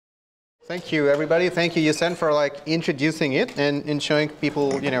Thank you, everybody. Thank you, Yusen, for introducing it and showing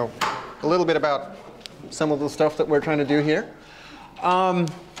people, a little bit about some of the stuff that we're trying to do here.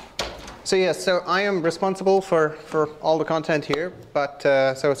 So yes, so I am responsible for all the content here, but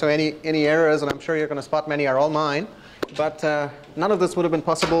so any errors, and I'm sure you're going to spot many, are all mine. But none of this would have been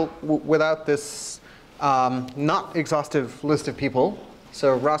possible without this not exhaustive list of people.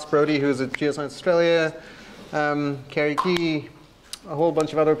 So Ross Brody, who's at Geoscience Australia, Carrie Key, a whole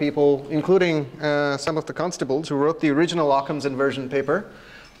bunch of other people, including some of the constables who wrote the original Occam's inversion paper,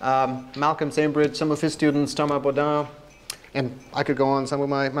 Malcolm Sambridge, some of his students, Thomas Baudin, and I could go on, some of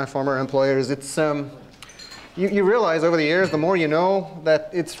my former employers. It's you realize over the years, the more you know,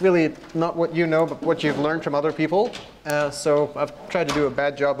 that it's really not what you know, but what you've learned from other people. So I've tried to do a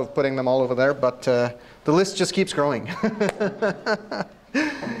bad job of putting them all over there, but the list just keeps growing.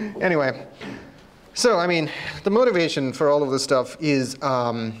 Anyway, so I mean, the motivation for all of this stuff is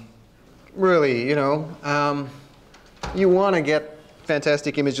really, you want to get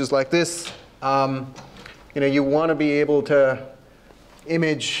fantastic images like this. You want to be able to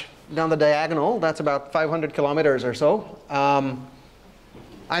image down the diagonal. That's about 500 kilometers or so.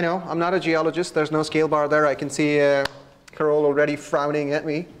 I know, I'm not a geologist. There's no scale bar there. I can see Karol already frowning at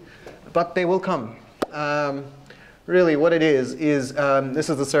me. But they will come. Really, what it is this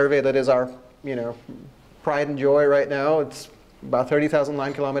is the survey that is our pride and joy right now. It's about 30,000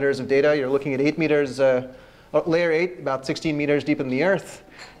 line kilometers of data. You're looking at 8 meters, layer 8, about 16 meters deep in the earth.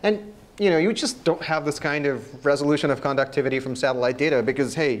 And you just don't have this kind of resolution of conductivity from satellite data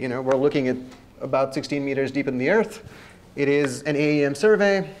because, hey, we're looking at about 16 meters deep in the earth. It is an AEM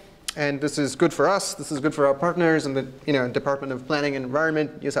survey, and this is good for us. This is good for our partners in the Department of Planning and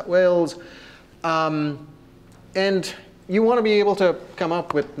Environment, New South Wales. And you want to be able to come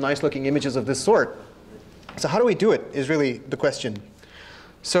up with nice-looking images of this sort. So how do we do it is really the question.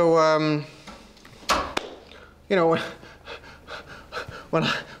 So, when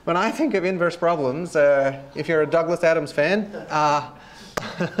I think of inverse problems, if you're a Douglas Adams fan, I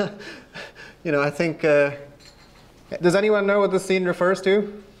think, does anyone know what this scene refers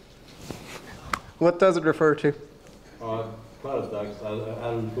to? What does it refer to?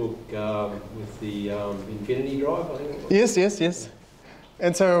 Alan's book with the infinity drive, I think. Yes.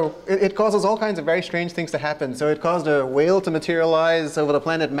 And so it causes all kinds of very strange things to happen. So it caused a whale to materialize over the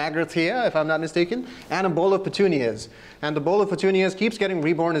planet Magrathea, if I'm not mistaken, and a bowl of petunias. And the bowl of petunias keeps getting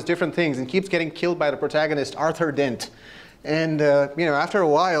reborn as different things and keeps getting killed by the protagonist, Arthur Dent. And after a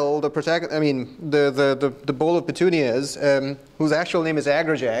while, the bowl of petunias, whose actual name is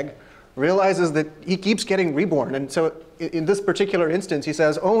Agrajag, realizes that he keeps getting reborn. And so in this particular instance, he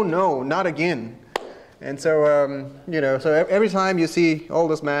says, oh no, not again. And so, so every time you see all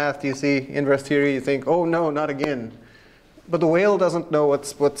this math, you see inverse theory, you think, oh no, not again. But the whale doesn't know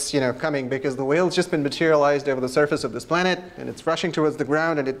what's coming because the whale's just been materialized over the surface of this planet, and it's rushing towards the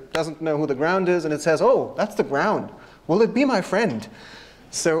ground, and it doesn't know who the ground is, and it says, oh, that's the ground. Will it be my friend?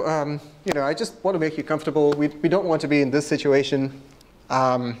 So, I just want to make you comfortable. We don't want to be in this situation.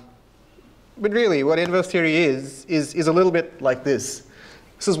 But really, what inverse theory is a little bit like this.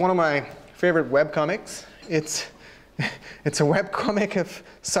 This is one of my favorite webcomics. It's a webcomic of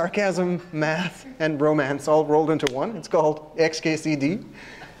sarcasm, math, and romance all rolled into one. It's called XKCD.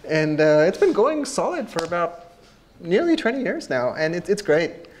 And it's been going solid for about nearly 20 years now, and it's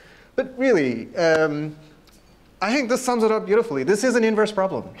great. But really, I think this sums it up beautifully. This is an inverse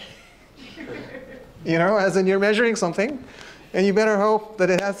problem. As in you're measuring something, and you better hope that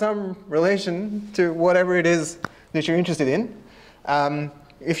it has some relation to whatever it is that you're interested in.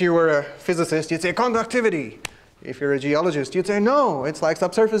 If you were a physicist, you'd say conductivity. If you're a geologist, you'd say no, it's like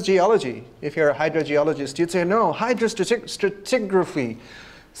subsurface geology. If you're a hydrogeologist, you'd say no, hydrostratigraphy.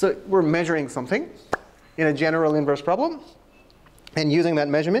 So we're measuring something in a general inverse problem and using that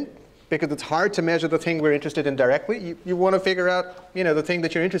measurement because it's hard to measure the thing we're interested in directly. You want to figure out the thing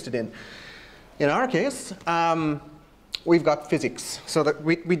that you're interested in. In our case, we've got physics, so that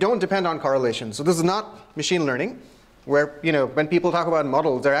we don't depend on correlation. So this is not machine learning, where when people talk about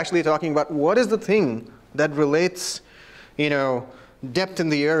models, they're actually talking about what is the thing that relates depth in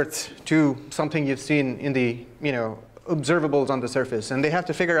the earth to something you've seen in the observables on the surface. And they have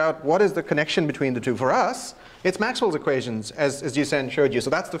to figure out what is the connection between the two. For us, it's Maxwell's equations, as Yusen showed you.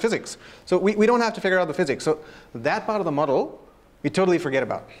 So that's the physics. So we don't have to figure out the physics. So that part of the model, we totally forget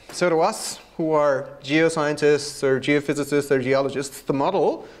about. So to us, who are geoscientists or geophysicists or geologists, the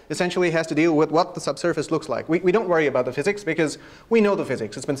model essentially has to deal with what the subsurface looks like. We don't worry about the physics because we know the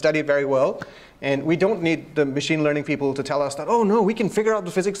physics. It's been studied very well. And we don't need the machine learning people to tell us that, oh no, we can figure out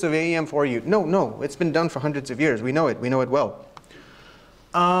the physics of AEM for you. No, it's been done for hundreds of years. We know it well.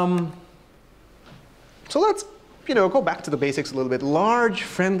 So let's go back to the basics a little bit. Large,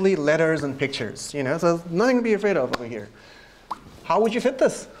 friendly letters and pictures. So there's nothing to be afraid of over here. How would you fit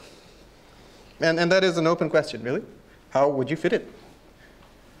this? And that is an open question, really. How would you fit it?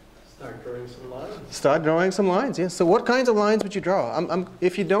 Start drawing some lines. Start drawing some lines, yes. So what kinds of lines would you draw?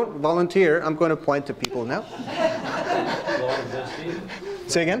 If you don't volunteer, I'm going to point to people now.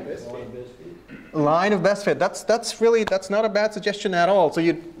 Say again? Line of best fit. That's not a bad suggestion at all. So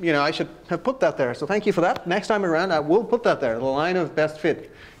I should have put that there. So thank you for that. Next time around, I will put that there. The line of best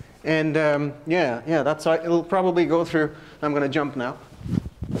fit. And that's it'll probably go through. I'm going to jump now,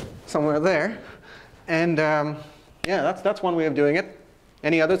 somewhere there. And that's one way of doing it.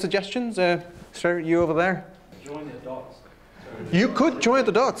 Any other suggestions? Sir, you over there? Join the dots. You could join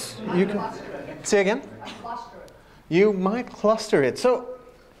the dots. You can. Say again? You might cluster it. So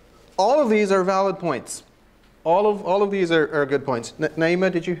all of these are valid points. All of these are good points.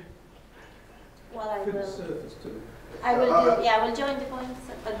 Naima, did you? Well, I will join the points,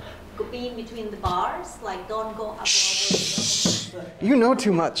 be in between the bars, like don't go above. You know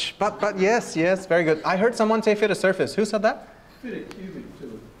too much, but yes, very good. I heard someone say fit a surface. Who said that? Fit a cubic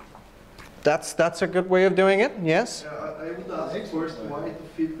too. That's a good way of doing it. Yes. I would ask first why to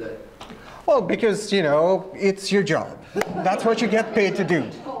fit that. Well, because it's your job. That's what you get paid to do.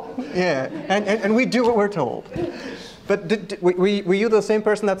 Yeah, and we do what we're told. But were you the same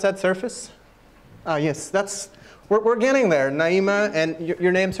person that said surface? Yes, we're getting there. Naima, and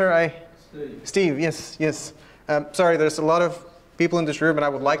your name, sir? Steve. Yes. Sorry, there's a lot of people in this room, and I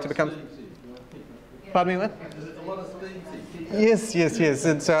would like to become. Pardon me, what? Yes.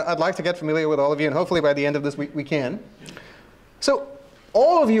 And so I'd like to get familiar with all of you, and hopefully by the end of this we can. So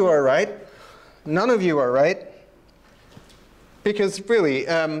all of you are right. None of you are right. Because really,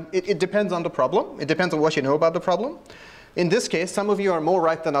 it depends on the problem. It depends on what you know about the problem. In this case, some of you are more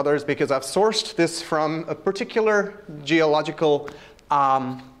right than others because I've sourced this from a particular geological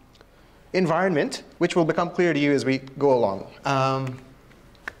environment, which will become clear to you as we go along.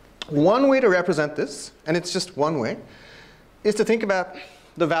 One way to represent this, and it's just one way, is to think about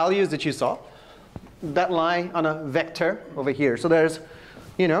the values that you saw that lie on a vector over here. So there's,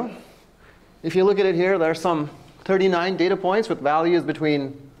 if you look at it here, there's some 39 data points with values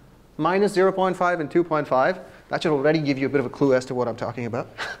between minus 0.5 and 2.5. That should already give you a bit of a clue as to what I'm talking about.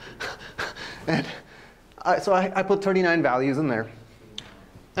 And so I put 39 values in there.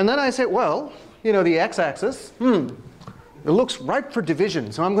 And then I say, well, the x-axis, it looks ripe for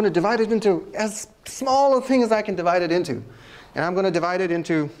division. So I'm going to divide it into as small a thing as I can divide it into. And I'm going to divide it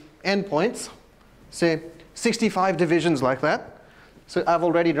into endpoints, say 65 divisions like that. So I've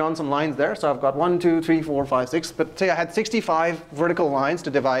already drawn some lines there. So I've got 1, 2, 3, 4, 5, 6. But say I had 65 vertical lines to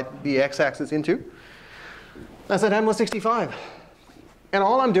divide the x-axis into. I said n was 65. And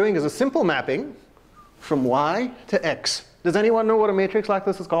all I'm doing is a simple mapping from y to x. Does anyone know what a matrix like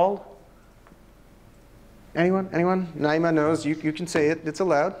this is called? Anyone? Naima knows. You can say it. It's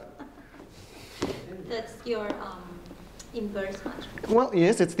allowed. That's your inverse matrix. Well,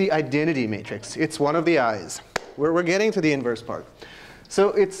 yes, it's the identity matrix. It's one of the I's. We're getting to the inverse part.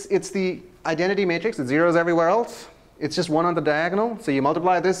 So it's the identity matrix. It's zeros everywhere else. It's just one on the diagonal. So you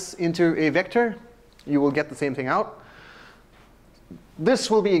multiply this into a vector. You will get the same thing out. This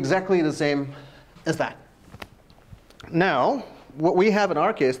will be exactly the same as that. Now, what we have in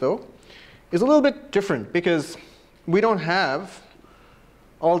our case, though, is a little bit different because we don't have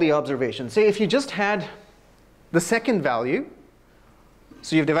all the observations. Say if you just had the second value,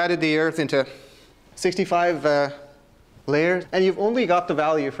 so you've divided the Earth into 65 layers, and you've only got the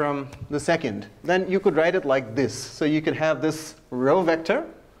value from the second, then you could write it like this. So you could have this row vector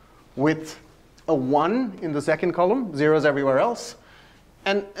with a 1 in the second column, zeros everywhere else.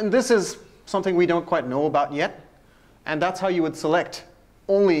 And this is something we don't quite know about yet. And that's how you would select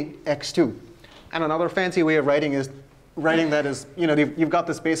only x2. And another fancy way of writing that is, you've got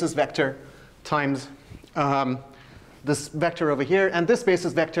this basis vector times this vector over here. And this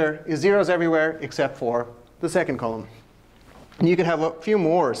basis vector is zeros everywhere except for the second column. And you could have a few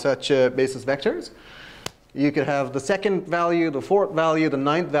more such basis vectors. You could have the second value, the fourth value, the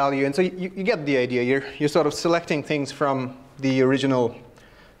ninth value. And so you get the idea. You're sort of selecting things from the original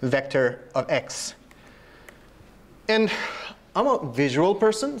vector of x. And I'm a visual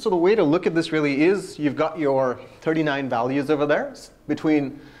person, so the way to look at this really is you've got your 39 values over there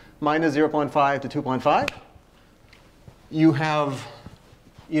between minus 0.5 to 2.5. You have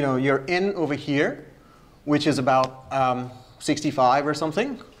your n over here, which is about 65 or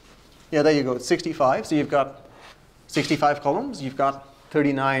something. Yeah, there you go, it's 65. So you've got 65 columns. You've got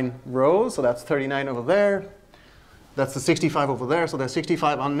 39 rows, so that's 39 over there. That's the 65 over there, so there's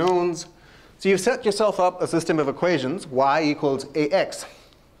 65 unknowns. So you've set yourself up a system of equations, y equals ax.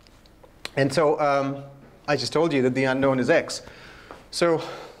 And so I just told you that the unknown is x. So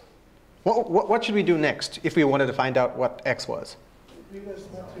what should we do next if we wanted to find out what x was?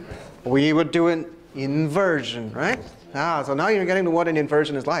 We would do an inversion, right? So now you're getting to what an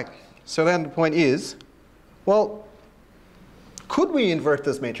inversion is like. So then the point is, well, could we invert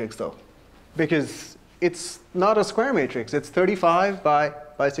this matrix though? Because it's not a square matrix. It's 35 by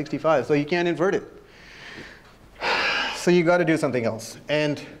 65, so you can't invert it. So you got to do something else.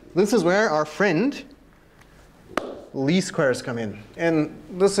 And this is where our friend least squares come in. And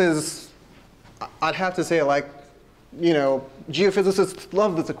this is, I'd have to say, like, you know, geophysicists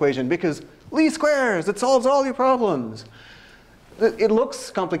love this equation because least squares, it solves all your problems. It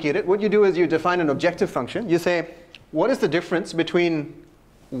looks complicated. What you do is you define an objective function. You say, what is the difference between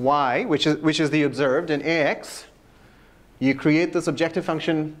y, which is the observed, and ax? You create this objective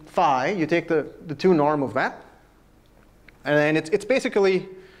function phi. You take the 2 norm of that. And then it's basically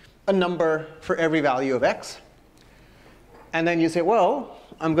a number for every value of x. And then you say, well,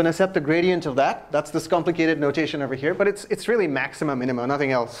 I'm going to set the gradient of that. That's this complicated notation over here. But it's really maxima minima,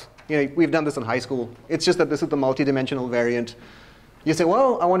 nothing else. You know, we've done this in high school. It's just that this is the multidimensional variant. You say,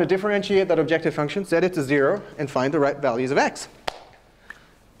 well, I want to differentiate that objective function, set it to 0, and find the right values of x.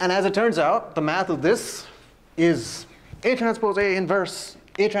 And as it turns out, the math of this is A transpose A inverse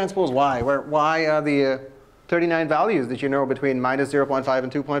A transpose Y, where Y are the 39 values that you know between minus 0.5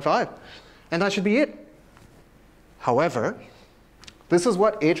 and 2.5. And that should be it. However, this is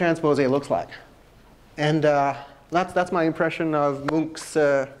what A transpose A looks like. And that's my impression of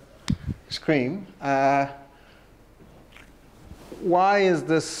Munch's scream. Why is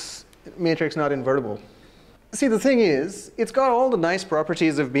this matrix not invertible? See, the thing is, it's got all the nice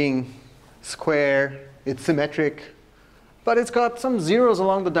properties of being square, it's symmetric, but it's got some zeros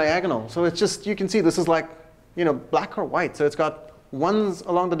along the diagonal. So it's just, you can see this is like, you know, black or white. So it's got ones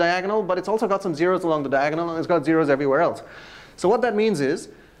along the diagonal, but it's also got some zeros along the diagonal, and it's got zeros everywhere else. So what that means is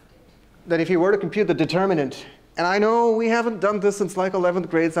that if you were to compute the determinant, and I know we haven't done this since like 11th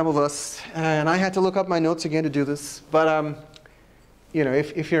grade, some of us, and I had to look up my notes again to do this, but you know,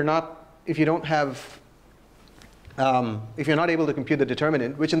 if you're not able to compute the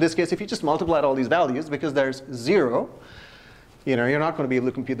determinant, which in this case, if you just multiplied all these values, because there's 0, you know, you're not going to be able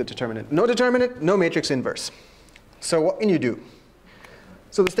to compute the determinant. No determinant, no matrix inverse. So what can you do?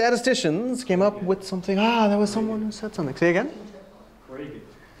 So the statisticians came up with something. There was someone who said something. Say again?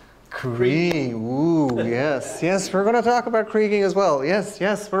 Kriging. Ooh, yes, yes. We're going to talk about kriging as well. Yes,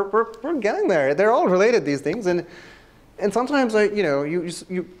 yes. We're getting there. They're all related, these things, and sometimes you know,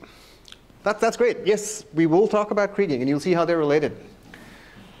 that's great. Yes, we will talk about kriging, and you'll see how they're related.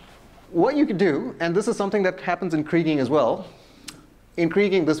 What you could do, and this is something that happens in kriging as well. In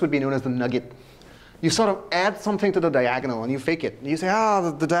kriging, this would be known as the nugget. You sort of add something to the diagonal, and you fake it. You say,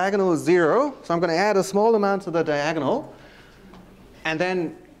 the diagonal is 0, so I'm going to add a small amount to the diagonal. And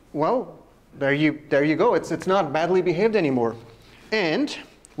then, well, there you go. It's not badly behaved anymore. And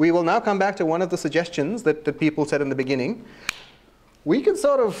we will now come back to one of the suggestions that people said in the beginning. We can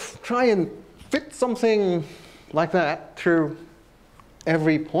sort of try and fit something like that through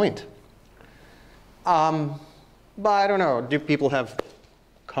every point. But I don't know. Do people have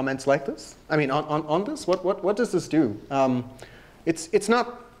comments like this? I mean, on this? What does this do? It's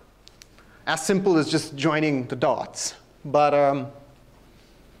not as simple as just joining the dots. But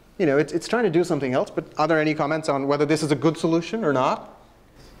you know, it's trying to do something else. But are there any comments on whether this is a good solution or not?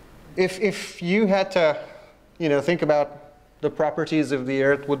 If you had to, you know, think about the properties of the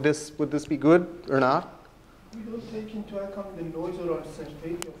Earth, would this be good or not? We don't take into account the noise or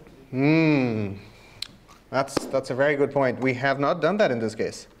uncertainty of the That's a very good point. We have not done that in this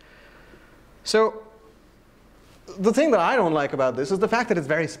case. So the thing that I don't like about this is the fact that it's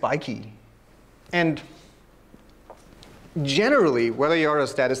very spiky. And generally, whether you're a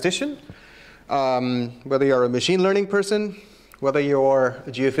statistician, whether you're a machine learning person, whether you're a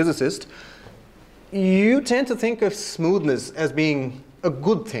geophysicist, you tend to think of smoothness as being a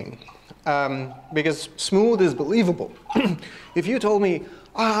good thing, because smooth is believable. If you told me,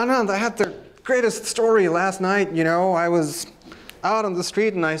 Anand, I had the greatest story last night, you know, I was out on the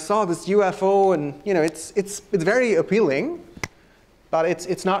street and I saw this UFO, and you know, it's very appealing, but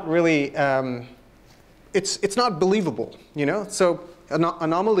it's not really, it's not believable, you know. So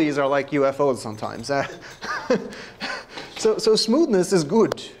anomalies are like UFOs sometimes. So smoothness is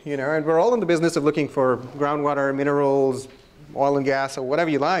good, you know, and we're all in the business of looking for groundwater, minerals, oil and gas, or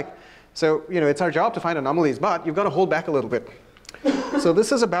whatever you like. So, you know, it's our job to find anomalies, but you've got to hold back a little bit. So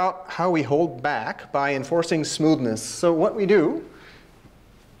this is about how we hold back by enforcing smoothness. So what we do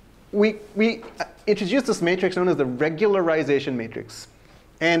we introduced this matrix known as the regularization matrix.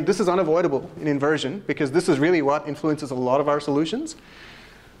 And this is unavoidable in inversion, because this is really what influences a lot of our solutions.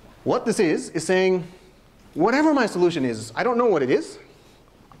 What this is saying, whatever my solution is, I don't know what it is,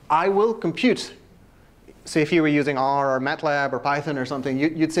 I will compute. Say if you were using R or MATLAB or Python or something,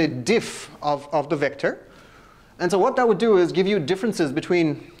 you'd say diff of the vector. And so what that would do is give you differences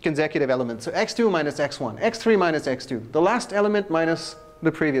between consecutive elements. So x2 minus x1, x3 minus x2, the last element minus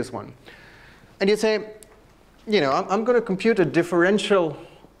the previous one. And you'd say, you know, I'm going to compute a differential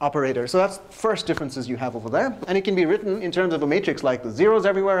operator. So that's first differences you have over there. And it can be written in terms of a matrix like the zeros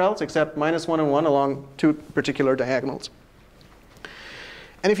everywhere else except minus 1 and 1 along two particular diagonals.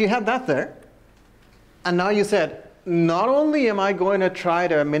 And if you had that there, and now you said, not only am I going to try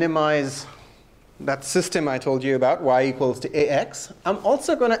to minimize that system I told you about, y equals to ax, I'm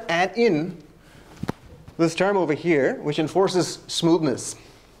also going to add in this term over here, which enforces smoothness.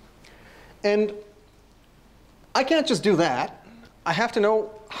 And I can't just do that. I have to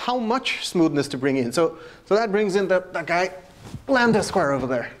know how much smoothness to bring in. So that brings in that guy lambda square over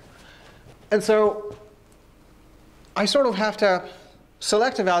there. And so I sort of have to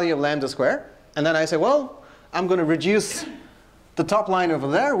select a value of lambda square. And then I say, well, I'm going to reduce the top line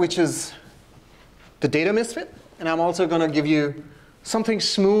over there, which is the data misfit. And I'm also going to give you something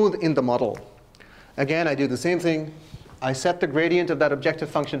smooth in the model. Again, I do the same thing. I set the gradient of that objective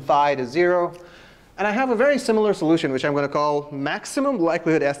function phi to 0. And I have a very similar solution, which I'm going to call maximum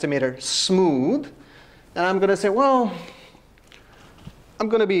likelihood estimator smooth. And I'm going to say, well, I'm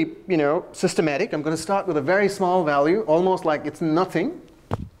going to be, you know, systematic. I'm going to start with a very small value, almost like it's nothing.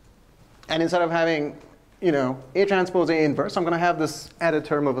 And instead of having, you know, A transpose A inverse, I'm going to have this added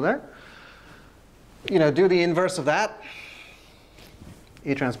term over there. You know, do the inverse of that,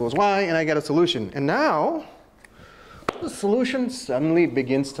 A transpose Y, and I get a solution. And now the solution suddenly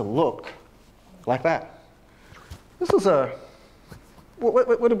begins to look like that. This is a,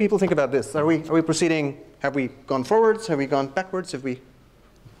 what do people think about this? Are we proceeding, have we gone forwards? Have we gone backwards? Have we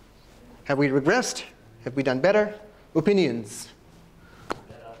regressed? Have we done better? Opinions.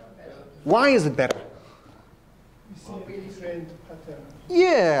 Why is it better?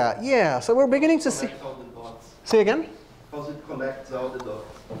 Yeah. So we're beginning to see. Say again? Because it connects all the dots.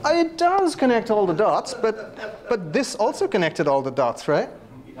 It does connect all the dots, but this also connected all the dots, right?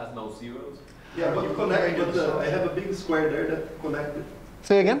 It has no zeros. Yeah, but I have a big square there that connected.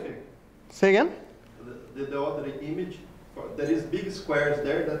 Say again? Say again? The other image, there is big squares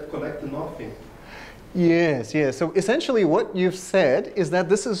there that connect to nothing. Yes. So essentially what you've said is that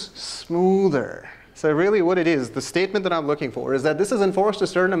this is smoother. So really what it is, the statement that I'm looking for, is that this has enforced a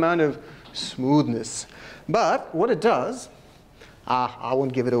certain amount of smoothness. But what it does, I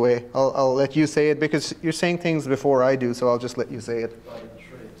won't give it away. I'll let you say it because you're saying things before I do, so I'll just let you say it.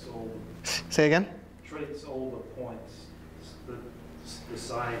 Say again? Treats all the points the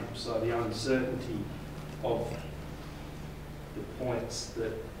same, so the uncertainty of the points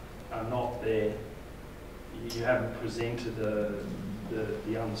that are not there, you haven't presented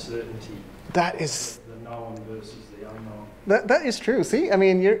the uncertainty. That is the known versus the unknown. That is true. See, I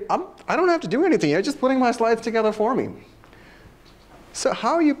mean, I don't have to do anything. You're just putting my slides together for me. So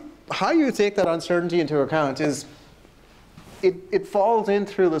how you take that uncertainty into account is it falls in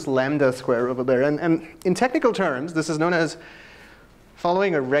through this lambda square over there. And in technical terms, this is known as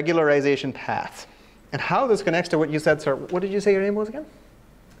following a regularization path. And how this connects to what you said, sir, what did you say your name was again?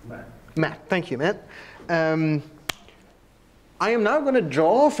 Matt. Thank you, Matt. I am now going to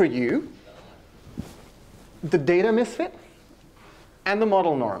draw for you the data misfit and the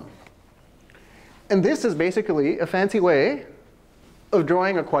model norm. And this is basically a fancy way of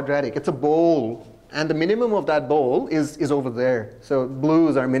drawing a quadratic. It's a bowl. And the minimum of that bowl is over there. So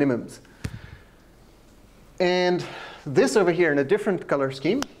blues are minimums. And this over here in a different color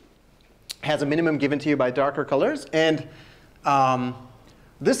scheme has a minimum given to you by darker colors. And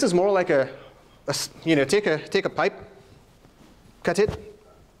this is more like take a pipe, cut it,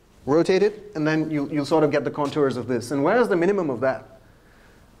 rotate it, and then you'll sort of get the contours of this. And where's the minimum of that?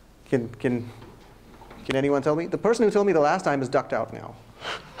 Can anyone tell me? The person who told me the last time is ducked out now.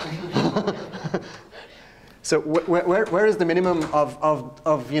 So where is the minimum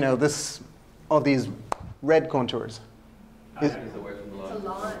of these red contours? It's a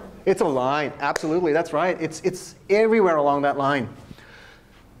line. It's a line, absolutely, that's right. It's everywhere along that line.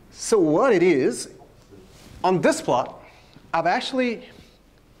 So what it is, on this plot, I've actually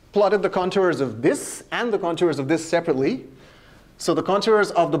plotted the contours of this and the contours of this separately. So the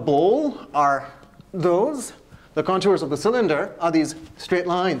contours of the bowl are those. The contours of the cylinder are these straight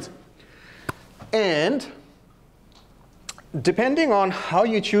lines. And depending on how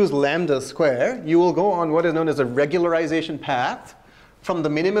you choose lambda square, you will go on what is known as a regularization path from the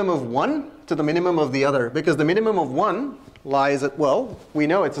minimum of one to the minimum of the other. Because the minimum of one lies at, well, we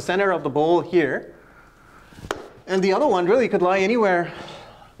know it's the center of the bowl here. And the other one really could lie anywhere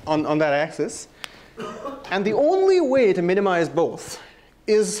on that axis. And the only way to minimize both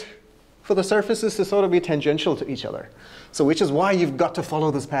is for the surfaces to sort of be tangential to each other. So which is why you've got to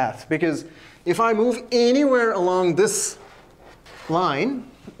follow this path. Because if I move anywhere along this line,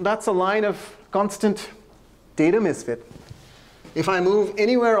 that's a line of constant data misfit. If I move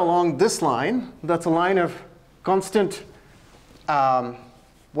anywhere along this line, that's a line of constant,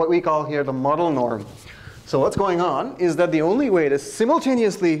 what we call here the model norm. So what's going on is that the only way to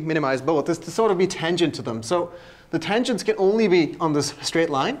simultaneously minimize both is to sort of be tangent to them. So the tangents can only be on this straight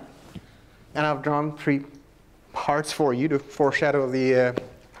line. And I've drawn 3 parts for you to foreshadow the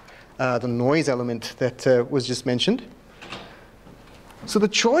noise element that was just mentioned. So the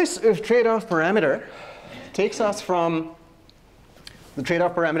choice of trade-off parameter takes us from the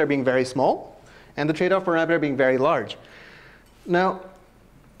trade-off parameter being very small and the trade-off parameter being very large. Now,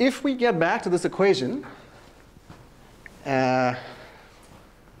 if we get back to this equation, this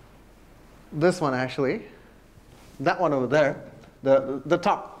one actually, that one over there, the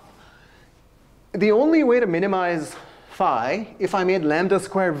top. The only way to minimize phi, if I made lambda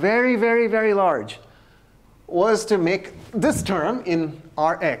square very, very, very large, was to make this term in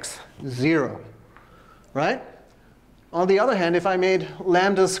Rx 0, right? On the other hand, if I made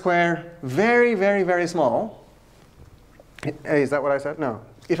lambda square very, very, very small, is that what I said? No.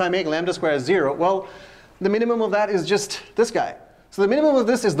 If I make lambda square 0, well, the minimum of that is just this guy. So the minimum of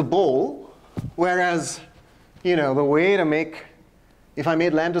this is the bowl, whereas, you know, the way to make, if I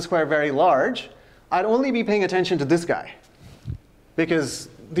made lambda square very large, I'd only be paying attention to this guy. Because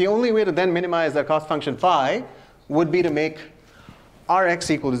the only way to then minimize that cost function phi would be to make Rx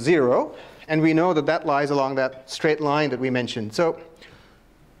equal to 0. And we know that that lies along that straight line that we mentioned. So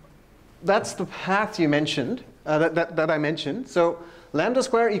that's the path you mentioned, that I mentioned. So lambda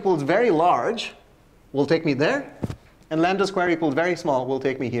square equals very large will take me there. And lambda square equals very small will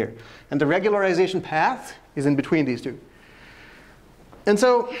take me here. And the regularization path is in between these two. And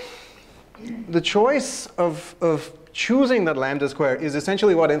so the choice of choosing that lambda square is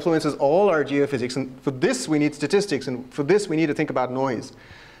essentially what influences all our geophysics. And for this, we need statistics. And for this, we need to think about noise.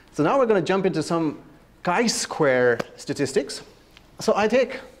 So now we're going to jump into some chi-square statistics. So I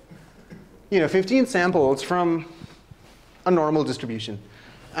take 15 samples from a normal distribution.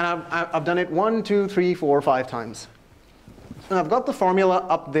 And I've done it 1, 2, 3, 4, 5 times. And I've got the formula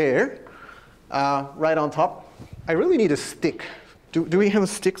up there, right on top. I really need a stick. Do we have a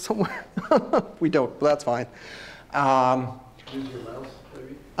stick somewhere? We don't, but that's fine. Use your mouse,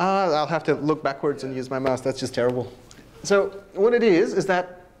 maybe? I'll have to look backwards and use my mouse. That's just terrible. So what it is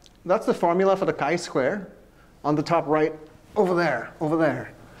that that's the formula for the chi-square on the top right over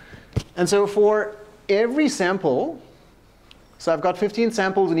there. And so for every sample, so I've got 15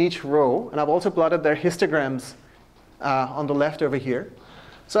 samples in each row, and I've also plotted their histograms on the left over here.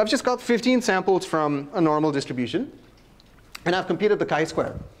 So I've just got 15 samples from a normal distribution. And I've computed the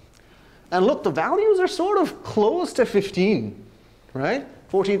chi-square. And look, the values are sort of close to 15, right?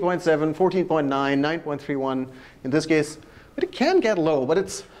 14.7, 14.9, 9.31 in this case. But it can get low, but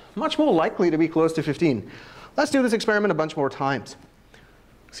it's much more likely to be close to 15. Let's do this experiment a bunch more times.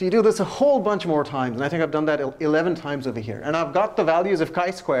 So you do this a whole bunch more times. And I think I've done that 11 times over here. And I've got the values of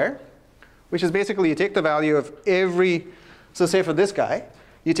chi-square, which is basically you take the value of every, so say for this guy,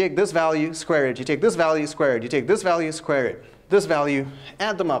 you take this value, square it. You take this value, square it. You take this value, square it. This value,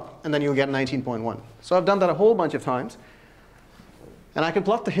 add them up, and then you'll get 19.1. So I've done that a whole bunch of times. And I can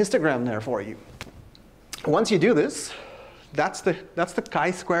plot the histogram there for you. Once you do this, that's the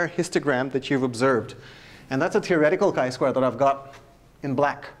chi-square histogram that you've observed. And that's a theoretical chi-square that I've got in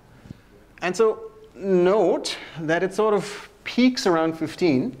black. And so note that it sort of peaks around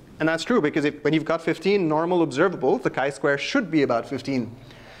 15. And that's true, because when you've got 15 normal observable, the chi-square should be about 15.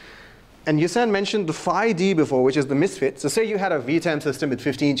 And Yusen mentioned the phi d before, which is the misfit. So say you had a VTEM system with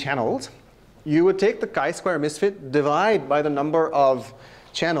 15 channels. You would take the chi-square misfit, divide by the number of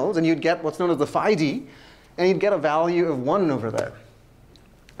channels, and you'd get what's known as the phi d. And you'd get a value of 1 over there.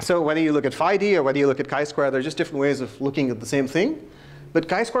 So whether you look at phi d or whether you look at chi-square, there are just different ways of looking at the same thing. But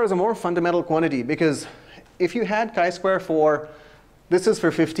chi-square is a more fundamental quantity, because if you had chi-square for, this is for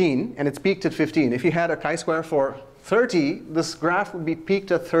 15, and it's peaked at 15. If you had a chi-square for 30, this graph would be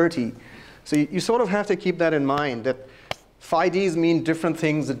peaked at 30. So you sort of have to keep that in mind, that phi d's mean different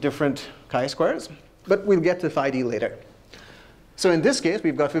things at different chi-squares. But we'll get to phi d later. So in this case,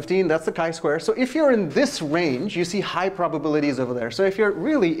 we've got 15. That's the chi-square. So if you're in this range, you see high probabilities over there. So if you're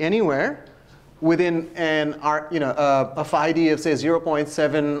really anywhere within a phi-d of, say,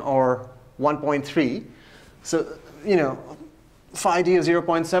 0.7 or 1.3, so phi-d of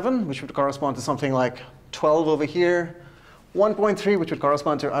 0.7, which would correspond to something like 12 over here, 1.3, which would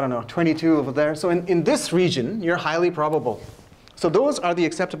correspond to, I don't know, 22 over there. So in this region, you're highly probable. So those are the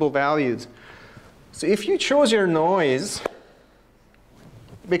acceptable values. So if you chose your noise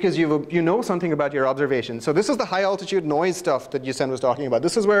because you know something about your observation. So this is the high altitude noise stuff that Yusen was talking about.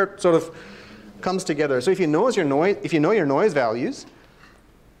 This is where it sort of comes together. So if you know your noise values,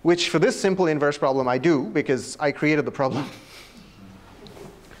 which for this simple inverse problem I do because I created the problem,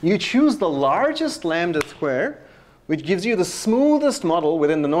 you choose the largest lambda square, which gives you the smoothest model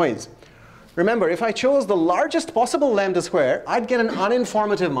within the noise. Remember, if I chose the largest possible lambda square, I'd get an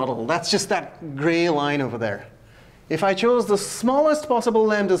uninformative model. That's just that gray line over there. If I chose the smallest possible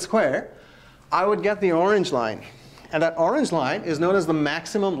lambda square, I would get the orange line. And that orange line is known as the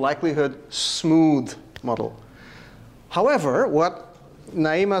maximum likelihood smooth model. However, what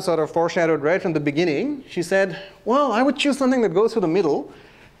Naima sort of foreshadowed right from the beginning, she said, well, I would choose something that goes through the middle.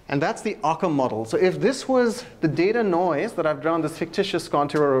 And that's the Occam model. So if this was the data noise that I've drawn this fictitious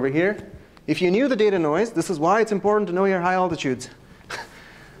contour over here, if you knew the data noise, this is why it's important to know your high altitudes,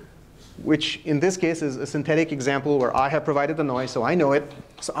 which in this case is a synthetic example where I have provided the noise, so I know it.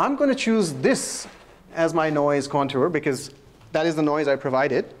 So I'm going to choose this as my noise contour because that is the noise I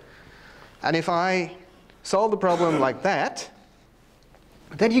provided. And if I solve the problem like that,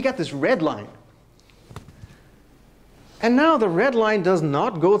 then you get this red line. And now the red line does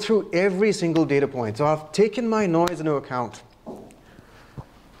not go through every single data point. So I've taken my noise into account.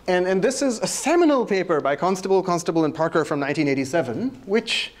 And this is a seminal paper by Constable, and Parker from 1987,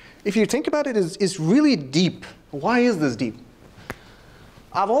 which, if you think about it, is really deep. Why is this deep?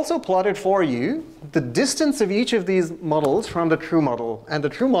 I've also plotted for you the distance of each of these models from the true model. And the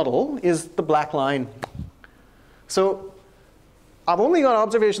true model is the black line. So I've only got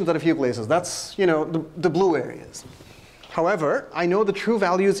observations at a few places. That's the blue areas. However, I know the true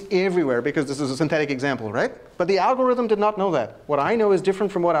values everywhere because this is a synthetic example, right? But the algorithm did not know that. What I know is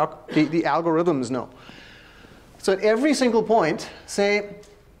different from what the algorithms know. So at every single point, say,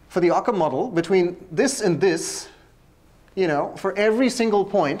 for the Occam model, between this and this, for every single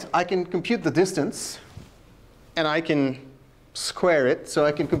point, I can compute the distance, and I can square it. So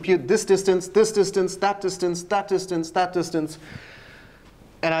I can compute this distance, that distance, that distance, that distance.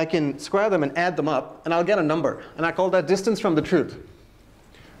 And I can square them and add them up, and I'll get a number. And I call that distance from the truth.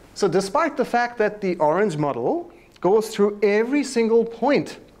 So despite the fact that the orange model goes through every single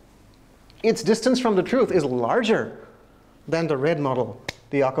point, its distance from the truth is larger than the red model,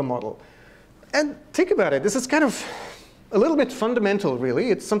 the Occam model. And think about it. This is kind of a little bit fundamental,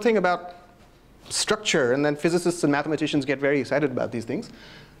 really. It's something about structure, and then physicists and mathematicians get very excited about these things.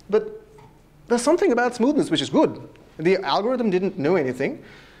 But there's something about smoothness which is good. The algorithm didn't know anything.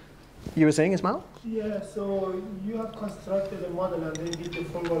 You were saying, Ismail? Yeah, so you have constructed a model and then did the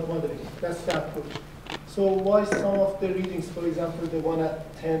forward modeling. That's the approach. So why some of the readings, for example, the one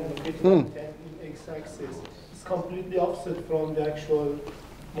at 10, located at 10 in x-axis, is completely opposite from the actual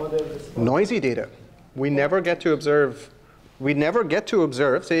model response? Noisy data. We never get to observe. We never get to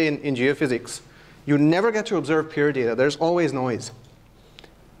observe, say in geophysics, you never get to observe pure data. There's always noise.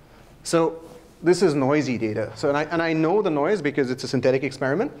 So this is noisy data. So, and I know the noise because it's a synthetic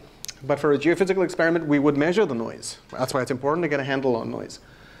experiment. But for a geophysical experiment, we would measure the noise. That's why it's important to get a handle on noise.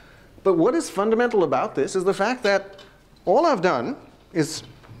 But what is fundamental about this is the fact that all I've done is,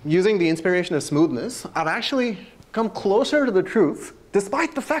 using the inspiration of smoothness, I've actually come closer to the truth,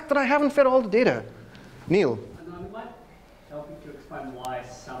 despite the fact that I haven't fed all the data. Neil? It might help you to explain why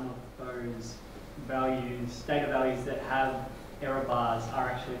some of those values, data values that have error bars are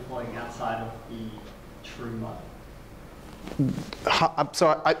actually falling outside of the true model.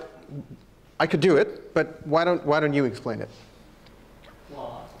 So I could do it, but why don't you explain it?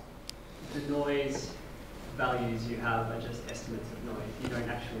 Well, the noise values you have are just estimates of noise. You don't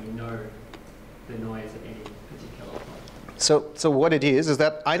actually know the noise at any particular point. So what it is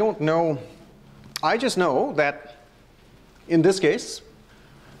that I don't know. I just know that in this case,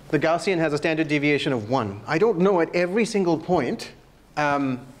 the Gaussian has a standard deviation of 1. I don't know at every single point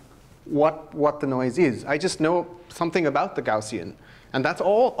what the noise is. I just know something about the Gaussian. And that's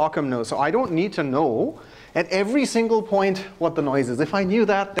all Occam knows. So I don't need to know at every single point what the noise is. If I knew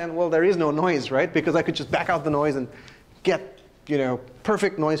that, then, well, there is no noise, right? Because I could just back out the noise and get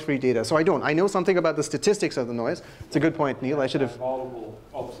perfect noise-free data. So I don't. I know something about the statistics of the noise. It's a good point, Neil. I should have. Multiple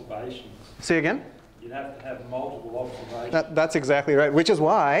observations. Say again? You You'd have to have multiple observations. That's exactly right, which is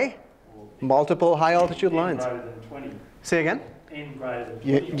why multiple high altitude lines. Greater than 20. Say again? N greater than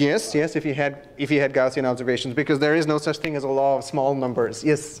 20. Yes, if you had Gaussian observations, because there is no such thing as a law of small numbers.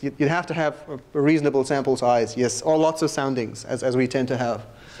 Yes, you'd have to have a reasonable sample size, yes, or lots of soundings, as we tend to have.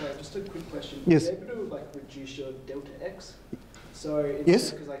 So just a quick question. Yes. Are you able to reduce your delta x? So it's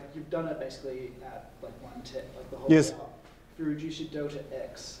Yes. because you've done it basically at 1/10, the whole Yes. way up. If you reduce your delta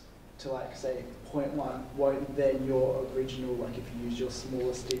x to say 0.1, won't then your original, if you use your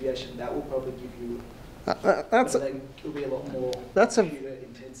smallest deviation, that will probably give you, it'll be a lot more computer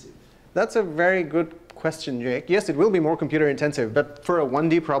intensive. That's a very good question, Jake. Yes, it will be more computer intensive, but for a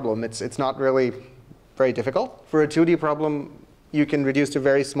 1D problem, it's not really very difficult. For a 2D problem, you can reduce to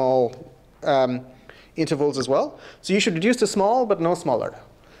very small intervals as well. So you should reduce to small, but no smaller.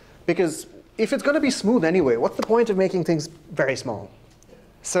 Because if it's going to be smooth anyway, what's the point of making things very small?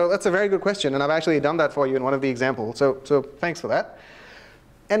 So that's a very good question, and I've actually done that for you in one of the examples. So thanks for that.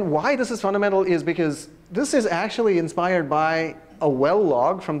 And why this is fundamental is because this is actually inspired by a well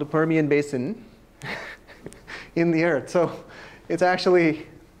log from the Permian Basin in the Earth. So it's actually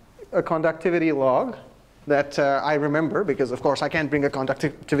a conductivity log that I remember, because of course I can't bring a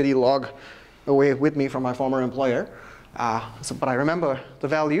conductivity log away with me from my former employer. But I remember the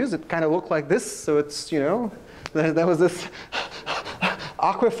values. It kind of looked like this. So it's, there was this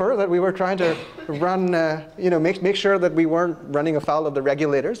aquifer that we were trying to run, make sure that we weren't running afoul of the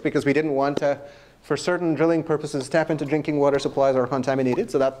regulators, because we didn't want to, for certain drilling purposes, tap into drinking water supplies or contaminated.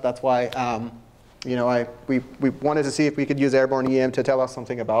 So that's why we wanted to see if we could use airborne EM to tell us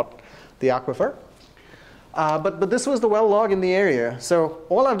something about the aquifer. But this was the well log in the area. So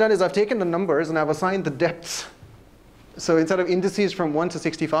all I've done is I've taken the numbers and I've assigned the depths. So instead of indices from 1 to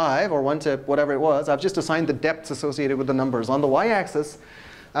 65 or 1 to whatever it was, I've just assigned the depths associated with the numbers. On the y-axis,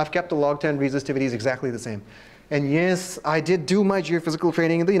 I've kept the log 10 resistivities exactly the same. And yes, I did do my geophysical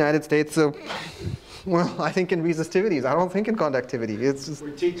training in the United States. So, well, I think in resistivities. I don't think in conductivity. It's just,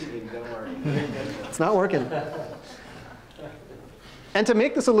 we're teaching you, don't worry. It's not working. And to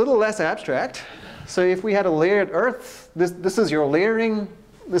make this a little less abstract, so if we had a layered Earth, this is your layering.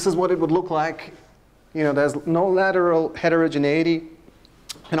 This is what it would look like. There's no lateral heterogeneity.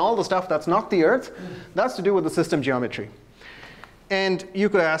 And all the stuff that's not the Earth, that's to do with the system geometry. And you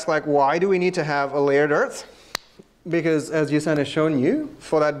could ask, why do we need to have a layered Earth? Because as Yusen has shown you,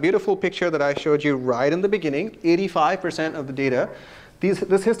 for that beautiful picture that I showed you right in the beginning, 85% of the data, this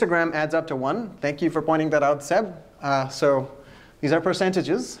histogram adds up to 1. Thank you for pointing that out, Seb. So these are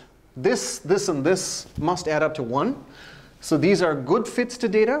percentages. This, and this must add up to 1. So these are good fits to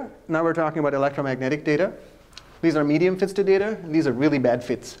data. Now we're talking about electromagnetic data. These are medium fits to data, and these are really bad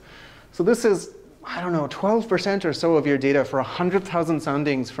fits. So this is, 12% or so of your data for 100,000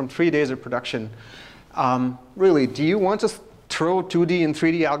 soundings from 3 days of production. Really, do you want to throw 2D and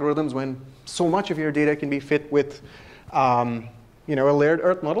 3D algorithms when so much of your data can be fit with a layered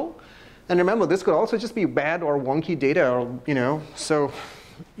Earth model? And remember, this could also just be bad or wonky data, or so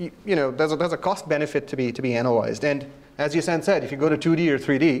there's a cost benefit to be analyzed. And as Yusen said, if you go to 2D or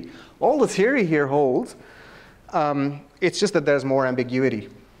 3D, all the theory here holds. It's just that there's more ambiguity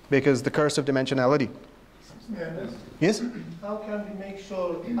because the curse of dimensionality. Yes? How can we make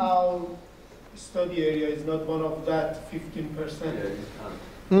sure our study area is not one of that 15%?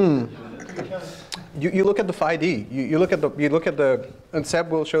 You look at the phi-d. You look at the, and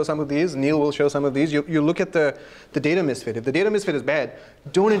Seb will show some of these, Neil will show some of these. You look at the data misfit. If the data misfit is bad,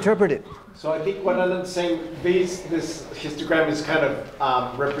 don't interpret it. So I think what Anand's saying, this histogram is kind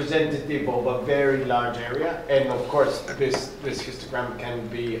of representative of a very large area. And of course, this histogram can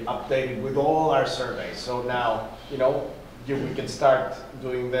be updated with all our surveys. So now, we can start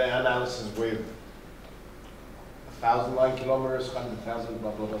doing the analysis with 1,000 line kilometers, 100,000,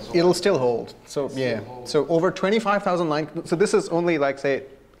 blah, blah, blah. So it'll still hold. So yeah. So over 25,000 line, so this is only say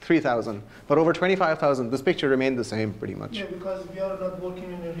 3,000. But over 25,000, this picture remained the same pretty much. Yeah, because we are not working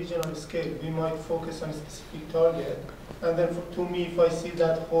in a regional scale. We might focus on a specific target. And then to me, if I see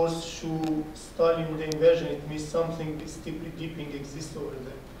that horseshoe style in the inversion, it means something steeply dipping exists over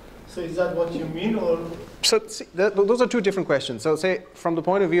there. So is that what you mean, or? So see, those are two different questions. So say, from the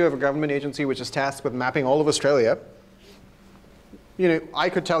point of view of a government agency which is tasked with mapping all of Australia, I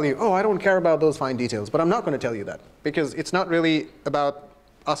could tell you, oh, I don't care about those fine details, but I'm not going to tell you that because it's not really about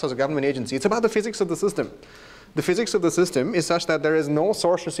us as a government agency. It's about the physics of the system. The physics of the system is such that there is no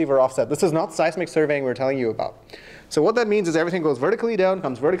source receiver offset. This is not seismic surveying we're telling you about. So what that means is everything goes vertically down,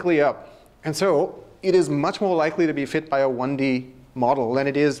 comes vertically up. And so it is much more likely to be fit by a 1D model than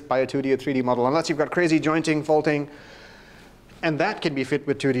it is by a 2D or 3D model, unless you've got crazy jointing, faulting. And that can be fit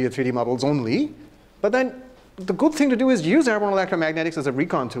with 2D or 3D models only. But then the good thing to do is use airborne electromagnetics as a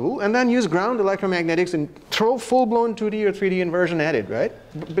recon tool, and then use ground electromagnetics and throw full-blown 2D or 3D inversion at it, right?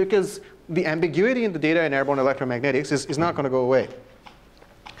 Because the ambiguity in the data in airborne electromagnetics is not going to go away.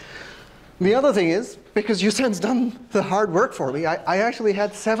 The other thing is, because Yusen's done the hard work for me, I actually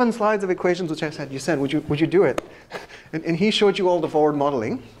had 7 slides of equations which I said, Yusen, would you do it? And he showed you all the forward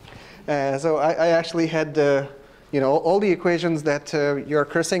modeling. So I actually had all the equations that you're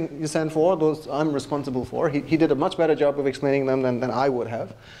cursing Yusen for, those I'm responsible for. He did a much better job of explaining them than I would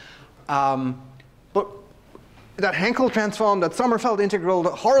have. But that Hankel transform, that Sommerfeld integral,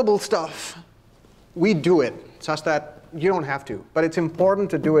 the horrible stuff, we do it such that you don't have to. But it's important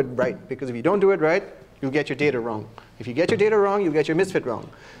to do it right, because if you don't do it right, you'll get your data wrong. If you get your data wrong, you'll get your misfit wrong.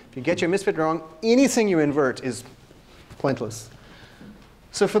 If you get your misfit wrong, anything you invert is pointless.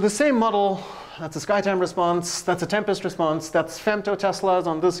 So for the same model, that's a sky time response, that's a tempest response, that's femtoteslas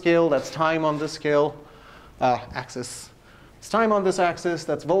on this scale, that's time on this scale axis. It's time on this axis,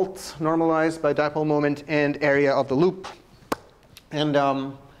 that's volts normalized by dipole moment and area of the loop.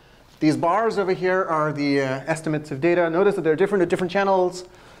 And these bars over here are the estimates of data. Notice that they're different at different channels.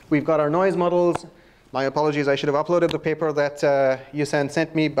 We've got our noise models. My apologies, I should have uploaded the paper that Yusen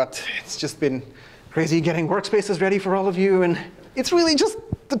sent me, but it's just been crazy getting workspaces ready for all of you. And it's really just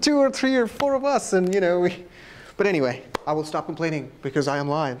the 2 or 3 or 4 of us. And but anyway, I will stop complaining because I am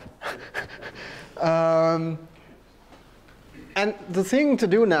live. And the thing to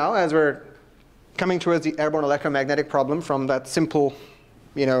do now, as we're coming towards the airborne electromagnetic problem from that simple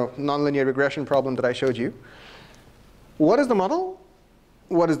nonlinear regression problem that I showed you, what is the model?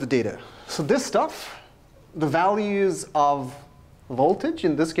 What is the data? So this stuff, the values of voltage,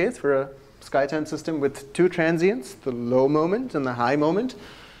 in this case, for a skytime system with 2 transients, the low moment and the high moment.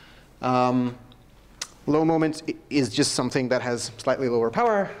 Low moment is just something that has slightly lower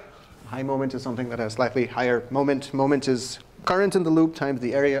power. High moment is something that has slightly higher moment. Moment is current in the loop times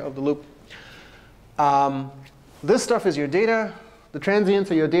the area of the loop. This stuff is your data. The transients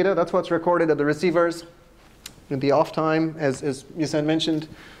are your data. That's what's recorded at the receivers in the off time, as Yusen mentioned.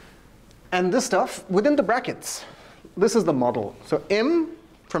 And this stuff, within the brackets, this is the model. So M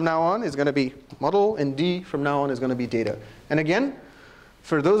from now on is going to be model, and D from now on is going to be data. And again,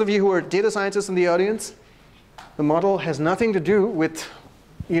 for those of you who are data scientists in the audience, the model has nothing to do with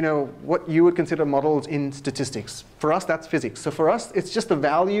what you would consider models in statistics. For us, that's physics. So for us, it's just the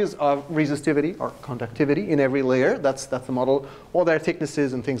values of resistivity or conductivity in every layer. That's the model, all their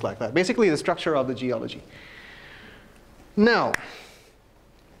thicknesses and things like that. Basically, the structure of the geology. Now,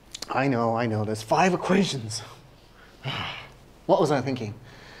 I know, there's 5 equations. What was I thinking?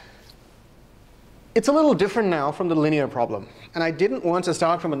 It's a little different now from the linear problem. And I didn't want to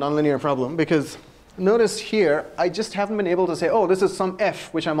start from a nonlinear problem because notice here, I just haven't been able to say, oh, this is some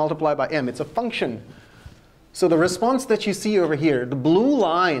f, which I multiply by m. It's a function. So the response that you see over here, the blue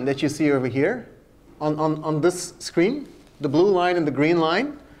line that you see over here on this screen, the blue line and the green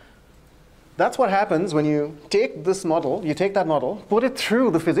line, that's what happens when you take this model, you take that model, put it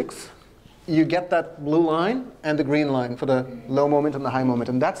through the physics, you get that blue line and the green line for the low moment and the high moment.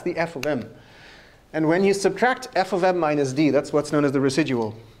 And that's the f of m. And when you subtract f of m minus d, that's what's known as the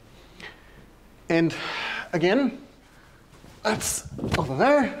residual. And again, that's over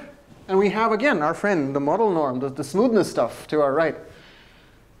there. And we have, again, our friend, the model norm, the smoothness stuff to our right.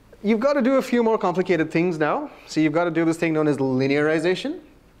 You've got to do a few more complicated things now. So you've got to do this thing known as linearization.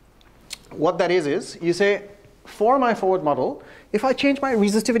 What that is you say, for my forward model, if I change my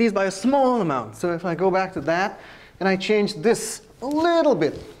resistivities by a small amount, so if I go back to that, and I change this a little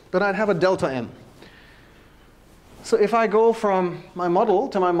bit, then I'd have a delta m. So if I go from my model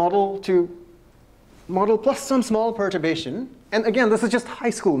to model plus some small perturbation, and again, this is just high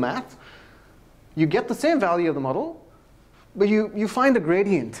school math, you get the same value of the model, but you find the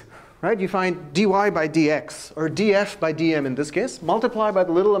gradient, right? You find dy by dx, or df by dm in this case, multiply by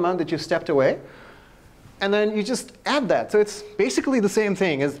the little amount that you've stepped away, and then you just add that. So it's basically the same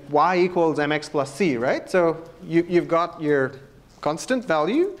thing as y equals mx plus c, right? So you've got your constant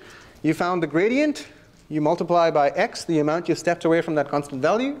value, you found the gradient, you multiply by x, the amount you stepped away from that constant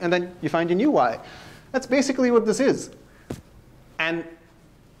value, and then you find your new y. That's basically what this is. And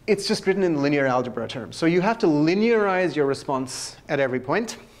it's just written in linear algebra terms. So you have to linearize your response at every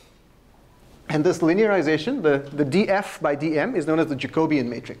point. And this linearization, the df by dm, is known as the Jacobian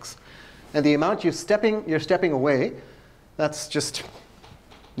matrix. And the amount you're stepping away, that's just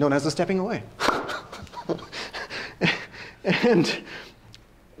known as the stepping away. And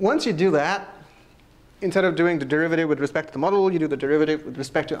once you do that, instead of doing the derivative with respect to the model, you do the derivative with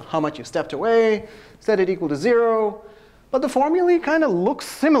respect to how much you stepped away, set it equal to 0. But the formulae kind of looks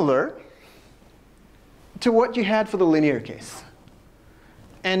similar. to what you had for the linear case.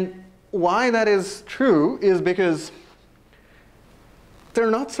 And why that is true is because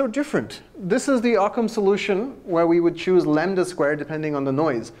they're not so different. This is the Occam solution where we would choose lambda squared depending on the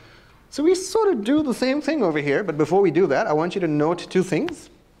noise. So we sort of do the same thing over here, but before we do that, I want you to note two things.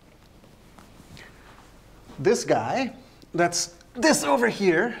 This guy, that's this over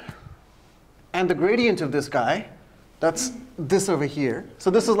here, and the gradient of this guy, that's this over here. So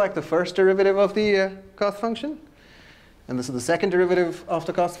this is like the first derivative of the cost function, and this is the second derivative of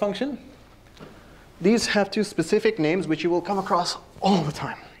the cost function. These have two specific names which you will come across all the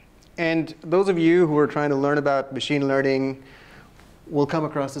time. And those of you who are trying to learn about machine learning will come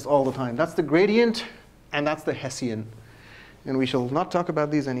across this all the time. That's the gradient, and that's the Hessian. And we shall not talk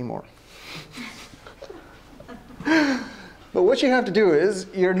about these anymore. But what you have to do is,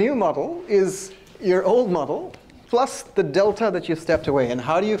 your new model is your old model plus the delta that you stepped away. And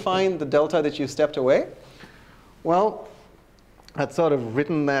how do you find the delta that you stepped away? Well, I'd sort of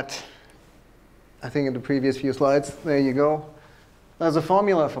written that, I think, in the previous few slides. There you go. There's a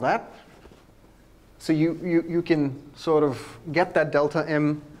formula for that. So you can sort of get that delta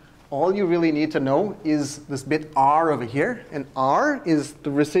M. All you really need to know is this bit R over here. And R is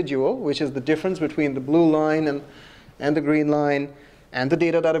the residual, which is the difference between the blue line and the green line and the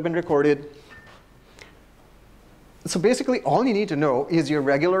data that have been recorded. So basically, all you need to know is your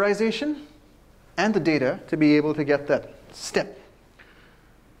regularization and the data to be able to get that step.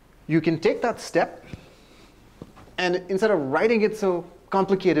 You can take that step, and instead of writing it so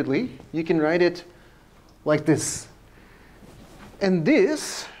complicatedly, you can write it like this. And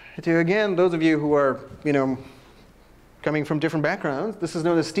this, again, those of you who are coming from different backgrounds, this is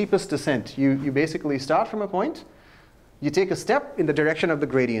known as steepest descent. You basically start from a point. You take a step in the direction of the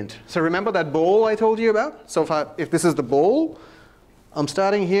gradient. So remember that bowl I told you about? So if this is the bowl, I'm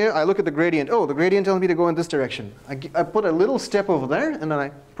starting here. I look at the gradient. Oh, the gradient tells me to go in this direction. I put a little step over there, and then I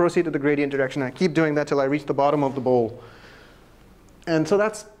proceed to the gradient direction. I keep doing that till I reach the bottom of the bowl. And so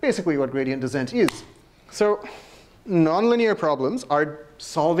that's basically what gradient descent is. So nonlinear problems are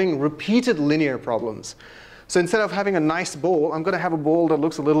solving repeated linear problems. So instead of having a nice bowl, I'm going to have a bowl that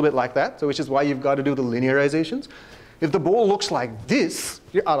looks a little bit like that, so which is why you've got to do the linearizations. If the bowl looks like this,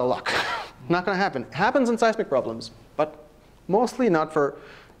 you're out of luck. Not going to happen. It happens in seismic problems, but mostly not for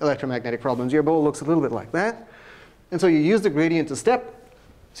electromagnetic problems. Your bowl looks a little bit like that. And so you use the gradient to step.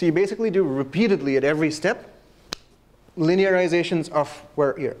 So you basically do repeatedly at every step linearizations of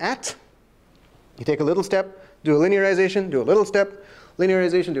where you're at. You take a little step, do a linearization, do a little step,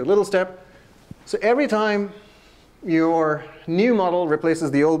 linearization, do a little step. So every time your new model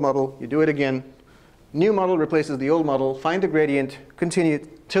replaces the old model, you do it again. New model replaces the old model, find the gradient, continue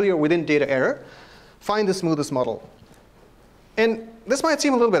till you're within data error, find the smoothest model. And this might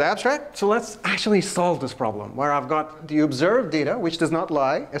seem a little bit abstract, so let's actually solve this problem, where I've got the observed data, which does not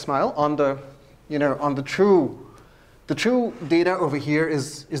lie, Ismail, on the true data over here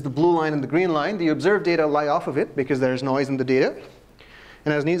is the blue line and the green line. The observed data lie off of it because there's noise in the data.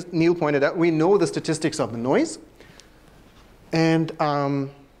 And as Neil pointed out, we know the statistics of the noise. And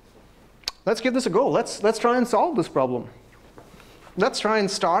let's give this a go. Let's try and solve this problem. Let's try and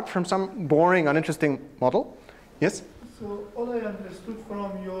start from some boring, uninteresting model. Yes? So all I understood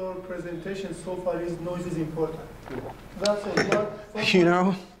from your presentation so far is noise is important. That's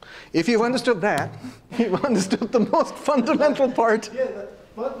all. If you've understood that, you've understood the most fundamental part. Yeah,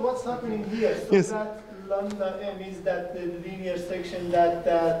 but what's happening here? So yes. That lambda m is that the linear section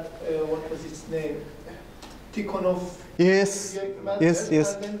that what was its name? Tikhonov. Yes. Yes.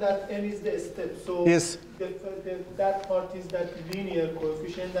 Yes. And then that n is the step. So yes. That part is that linear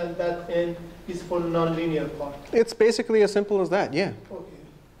coefficient, and that n is for non-linear part. It's basically as simple as that. Yeah. Okay.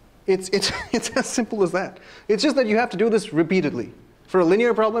 It's as simple as that. It's just that you have to do this repeatedly. For a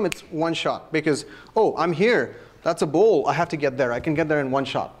linear problem, it's one shot because, oh, I'm here. That's a bowl. I have to get there. I can get there in one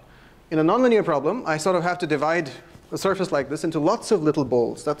shot. In a nonlinear problem, I sort of have to divide a surface like this into lots of little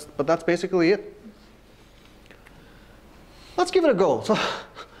bowls. But that's basically it. Let's give it a go. So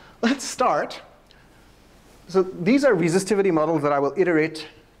let's start. So these are resistivity models that I will iterate.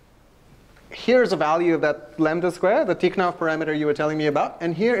 Here's a value of that lambda square, the Tikhonov parameter you were telling me about.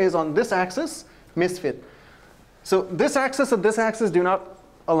 And here is on this axis, misfit. So this axis and this axis do not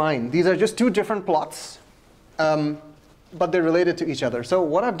align. These are just two different plots, but they're related to each other. So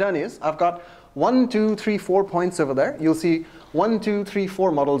what I've done is I've got 1, 2, 3, 4 points over there. You'll see 1, 2, 3,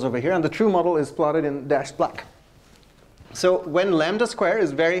 4 models over here, and the true model is plotted in dashed black. So when lambda square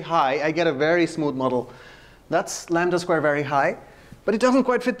is very high, I get a very smooth model. That's lambda square very high, but it doesn't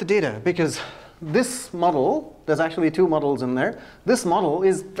quite fit the data because this model, there's actually two models in there. This model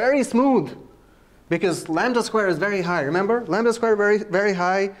is very smooth. because lambda square is very high. Remember, lambda square very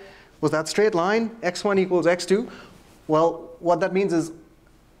high was that straight line, x1 equals x2. Well, what that means is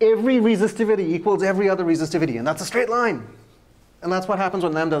every resistivity equals every other resistivity, and that's a straight line. And that's what happens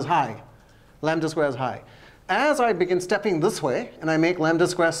when lambda is high. Lambda square is high. As I begin stepping this way, and I make lambda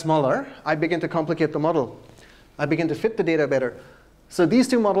square smaller, I begin to complicate the model. I begin to fit the data better. So these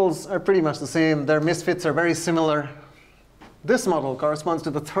two models are pretty much the same. Their misfits are very similar. This model corresponds to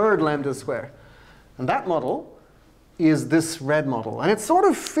the third lambda square. And that model is this red model. And it's sort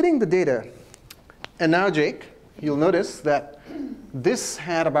of fitting the data. And now, Jake, you'll notice that this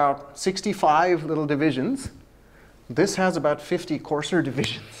had about 65 little divisions. This has about 50 coarser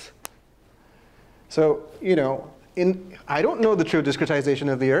divisions. So, you know, I don't know the true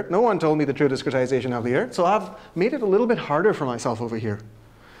discretization of the Earth. No one told me the true discretization of the Earth. So I've made it a little bit harder for myself over here.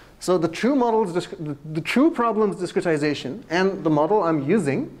 So the true models, the true problems discretization and the model I'm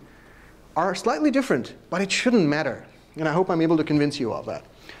using are slightly different, but it shouldn't matter. And I hope I'm able to convince you of that.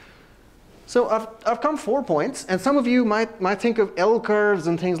 So I've come 4 points, and some of you might think of L curves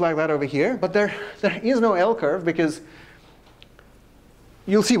and things like that over here, but there is no L curve because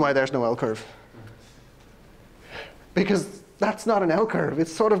you'll see why there's no L curve. Because that's not an L curve.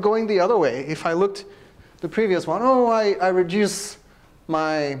 It's sort of going the other way. If I looked the previous one, oh, I reduce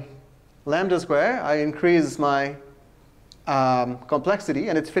my lambda square, I increase my complexity,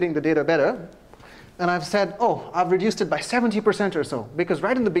 and it's fitting the data better. And I've said, oh, I've reduced it by 70% or so. Because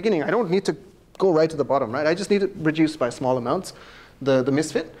right in the beginning, I don't need to go right to the bottom, right? I just need to reduce by small amounts the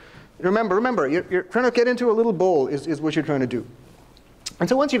misfit. Remember, you're trying to get into a little bowl is what you're trying to do. And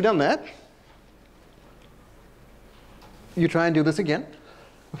so once you've done that, you try and do this again.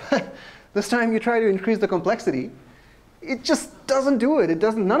 This time you try to increase the complexity. It just doesn't do it. It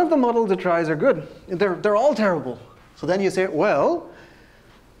doesn't. None of the models it tries are good. They're all terrible. So then you say, well,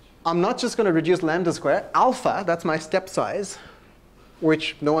 I'm not just going to reduce lambda square. Alpha, that's my step size,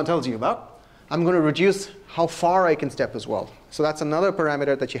 which no one tells you about. I'm going to reduce how far I can step as well. So that's another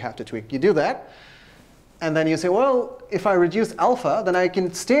parameter that you have to tweak. You do that, and then you say, well, if I reduce alpha, then I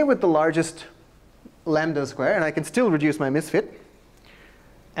can stay with the largest lambda square, and I can still reduce my misfit.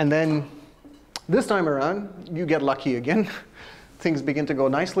 And then this time around, you get lucky again. Things begin to go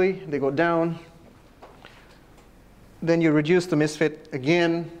nicely. They go down. Then you reduce the misfit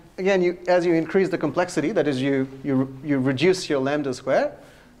again. Again, as you increase the complexity, that is, you reduce your lambda square,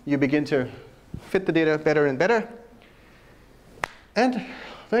 you begin to fit the data better and better. And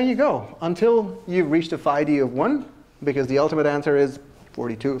there you go, until you've reached a phi-d of 1, because the ultimate answer is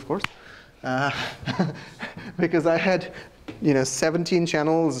 42, of course. Because I had 17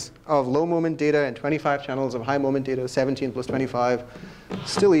 channels of low moment data and 25 channels of high moment data. 17 plus 25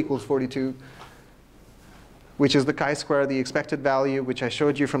 still equals 42, which is the chi-square, the expected value, which I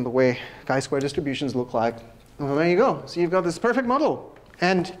showed you from the way chi-square distributions look like. Well, there you go. So you've got this perfect model.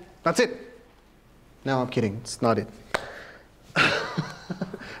 And that's it. No, I'm kidding. It's not it.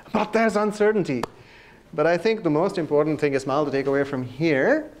 But there's uncertainty. But I think the most important thing, Ismail, to take away from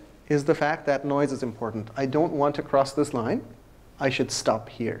here is the fact that noise is important. I don't want to cross this line. I should stop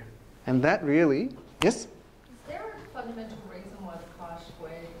here. And that really, yes? Is there a fundamental reason why the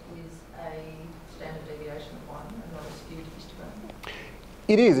chi-square is a standard deviation of 1 and not a skewed histogram?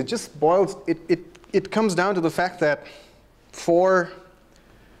 It is. It just boils, it comes down to the fact that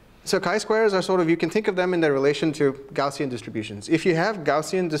so chi-squares are sort of, you can think of them in their relation to Gaussian distributions. If you have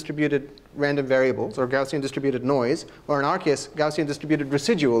Gaussian distributed random variables or Gaussian distributed noise, or in our case, Gaussian distributed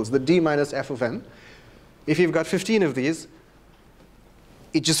residuals, the d minus f of m, if you've got 15 of these,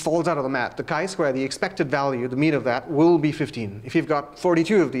 it just falls out of the mat. The chi-square, the expected value, the mean of that, will be 15. If you've got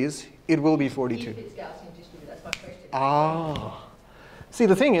 42 of these, it will be 42. If it's Gaussian distributed, that's my question. Ah. See,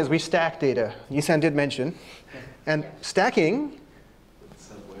 the thing is, we stack data. Yusen did mention. And stacking,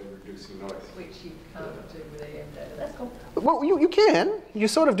 Which you can't do with AEM data. That's cool. well, you can. You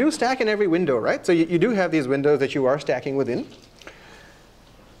sort of do stack in every window, right? So you do have these windows that you are stacking within.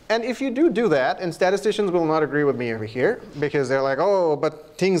 And if you do that, and statisticians will not agree with me over here, because they're like, oh,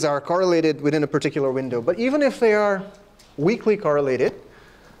 but things are correlated within a particular window. But even if they are weakly correlated,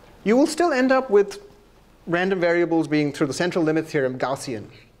 you will still end up with random variables being, through the central limit theorem, Gaussian.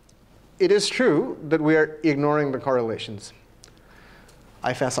 It is true that we are ignoring the correlations.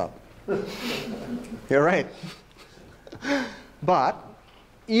 I fess up. You're right. But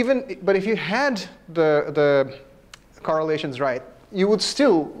if you had the correlations right, you would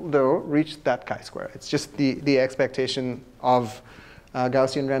still, though, reach that chi-square. It's just the expectation of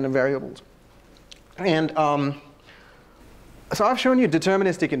Gaussian random variables. And so I've shown you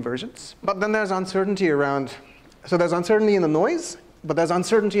deterministic inversions. But then there's uncertainty around. So there's uncertainty in the noise, but there's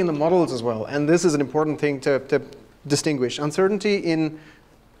uncertainty in the models as well. And this is an important thing to distinguish. Uncertainty in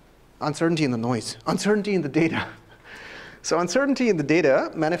the noise, uncertainty in the data. So uncertainty in the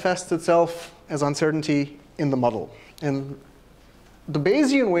data manifests itself as uncertainty in the model. And the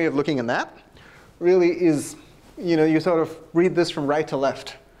Bayesian way of looking at that really is, you sort of read this from right to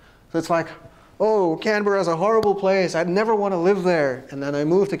left. So it's like, oh, Canberra's a horrible place. I'd never want to live there. And then I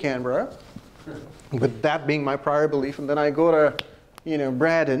move to Canberra, with that being my prior belief. And then I go to,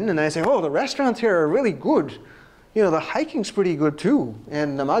 Braddon, and I say, oh, the restaurants here are really good. The hiking's pretty good too.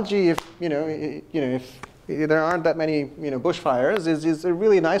 And Namadgi, if there aren't that many, bushfires, is a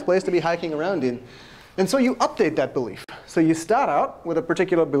really nice place to be hiking around in. And so you update that belief. So you start out with a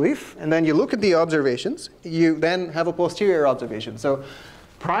particular belief, and then you look at the observations. You then have a posterior observation. So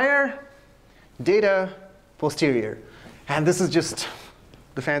prior, data, posterior. And this is just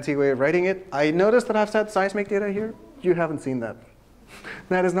the fancy way of writing it. I noticed that I've said seismic data here. You haven't seen that.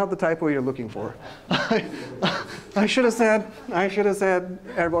 That is not the typo you're looking for. I should have said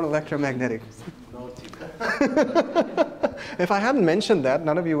airborne electromagnetic. If I hadn't mentioned that,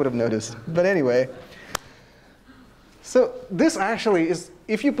 none of you would have noticed. But anyway. So this actually is,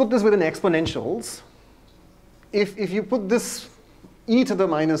 if you put this within exponentials, if you put this e to the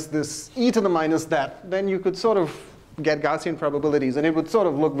minus this, e to the minus that, then you could sort of get Gaussian probabilities, and it would sort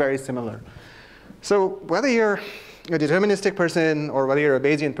of look very similar. So whether you're a deterministic person or whether you're a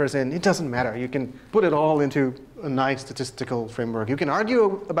Bayesian person, it doesn't matter. You can put it all into a nice statistical framework. You can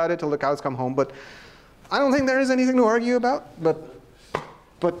argue about it till the cows come home, but I don't think there is anything to argue about. But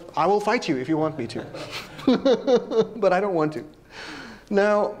I will fight you if you want me to. But I don't want to.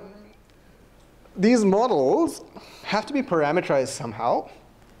 Now, these models have to be parameterized somehow.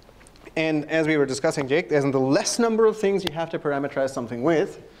 And as we were discussing, Jake, the less number of things you have to parameterize something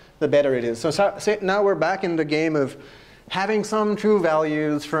with, the better it is. So now we're back in the game of having some true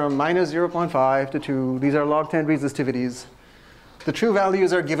values from minus 0.5 to 2. These are log 10 resistivities. The true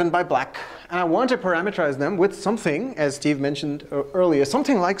values are given by black. And I want to parameterize them with something, as Steve mentioned earlier,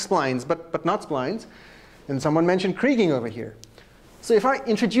 something like splines, but not splines. And someone mentioned Kriging over here. So if I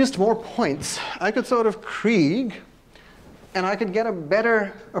introduced more points, I could sort of Krieg, and I could get a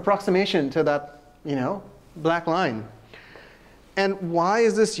better approximation to that, black line. And why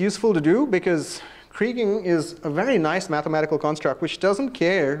is this useful to do? Because Kriging is a very nice mathematical construct which doesn't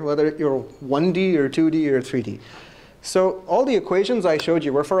care whether you're 1D or 2D or 3D. So all the equations I showed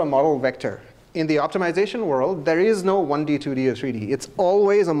you were for a model vector. In the optimization world, there is no 1D, 2D, or 3D. It's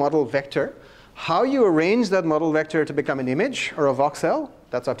always a model vector. How you arrange that model vector to become an image or a voxel,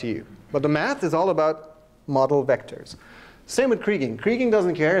 that's up to you. But the math is all about model vectors. Same with Kriging. Kriging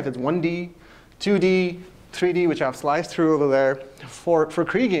doesn't care if it's 1D, 2D, 3D, which I've sliced through over there. For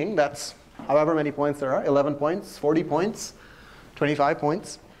Kriging, that's however many points there are, 11 points, 40 points, 25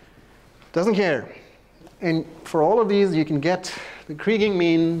 points. Doesn't care. And for all of these, you can get the Kriging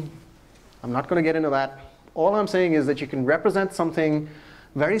mean. I'm not going to get into that. All I'm saying is that you can represent something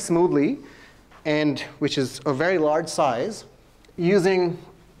very smoothly, and which is a very large size, using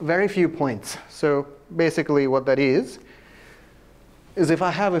very few points. So basically what that is if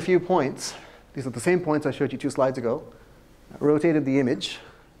I have a few points, these are the same points I showed you 2 slides ago, I rotated the image,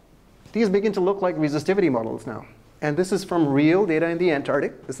 these begin to look like resistivity models now. And this is from real data in the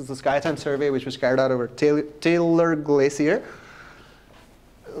Antarctic. This is a SkyTime survey which was carried out over Taylor Glacier.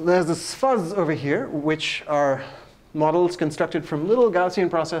 There's this fuzz over here, which are models constructed from little Gaussian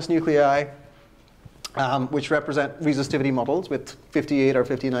process nuclei, which represent resistivity models with 58 or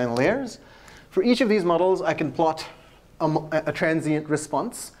 59 layers. For each of these models, I can plot a transient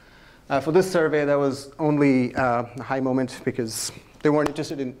response. For this survey, there was only a high moment because they weren't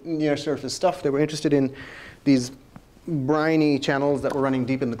interested in near-surface stuff. They were interested in these briny channels that were running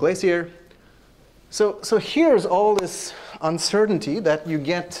deep in the glacier. So here's all this uncertainty that you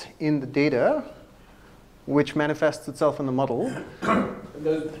get in the data, which manifests itself in the model.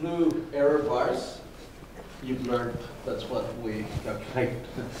 Those blue error bars, you've learned that's what we calculate.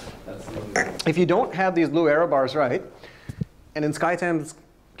 If you don't have these blue error bars right, and in SkyTime's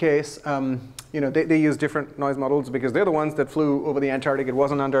case, they use different noise models because they're the ones that flew over the Antarctic. It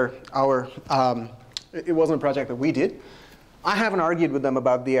wasn't under our, it wasn't a project that we did. I haven't argued with them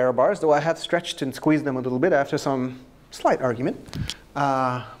about the error bars, though I have stretched and squeezed them a little bit after some slight argument.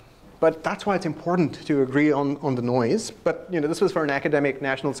 But that's why it's important to agree on the noise. But this was for an academic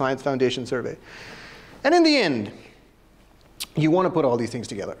National Science Foundation survey. And in the end, you want to put all these things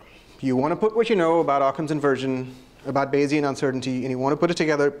together. You want to put what you know about Occam's inversion, about Bayesian uncertainty, and you want to put it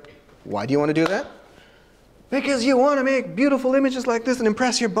together. Why do you want to do that? Because you want to make beautiful images like this and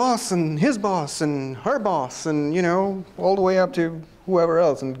impress your boss and his boss and her boss and, you know, all the way up to whoever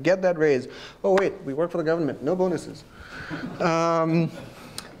else and get that raise. Oh, wait, we work for the government. No bonuses.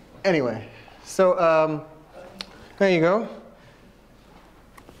 Anyway, so there you go.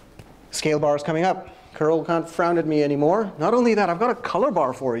 Scale bar is coming up. Karol can't frown at me anymore. Not only that, I've got a color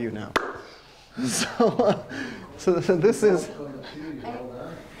bar for you now. So this is...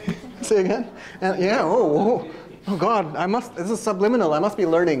 Say again? Yeah, oh God, this is subliminal. I must be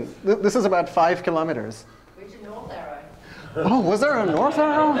learning. This is about 5 kilometers. Where's your north arrow? Oh, was there a north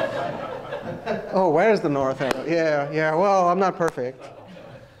arrow? Oh, where's the north arrow? Yeah, well, I'm not perfect.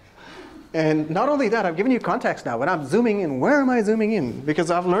 And not only that, I've given you context now. When I'm zooming in, where am I zooming in? Because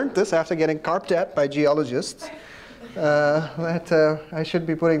I've learned this after getting carped at by geologists, that I should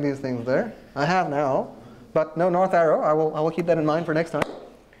be putting these things there. I have now, but no north arrow. I will keep that in mind for next time.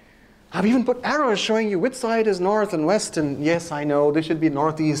 I've even put arrows showing you which side is north and west. And yes, I know this should be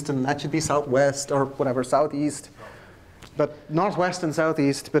northeast and that should be southwest or whatever, southeast. But northwest and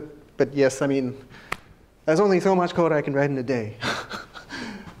southeast. But yes, I mean, there's only so much code I can write in a day.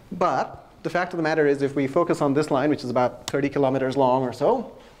 But the fact of the matter is, if we focus on this line, which is about 30 kilometers long or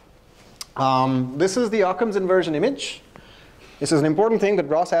so, this is the Occam's inversion image. This is an important thing that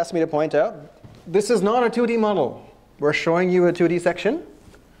Ross asked me to point out. This is not a 2D model. We're showing you a 2D section.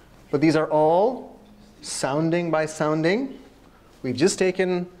 But these are all sounding by sounding. We've just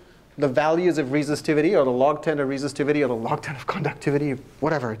taken the values of resistivity, or the log 10 of resistivity, or the log 10 of conductivity,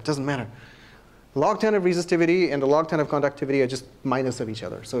 whatever, it doesn't matter. Log 10 of resistivity and the log 10 of conductivity are just minus of each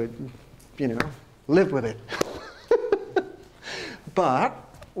other. So, you know, live with it. But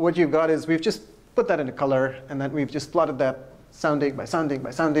what you've got is we've just put that into color, and then we've just plotted that sounding by sounding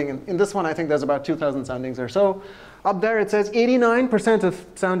by sounding. And in this one, I think there's about 2,000 soundings or so. Up there, it says 89% of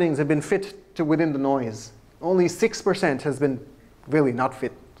soundings have been fit to within the noise. Only 6% has been really not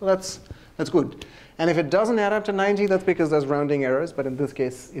fit. So that's good. And if it doesn't add up to 90, that's because there's rounding errors. But in this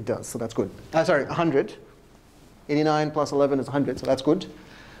case, it does. So that's good. Sorry, 100. 89 plus 11 is 100. So that's good.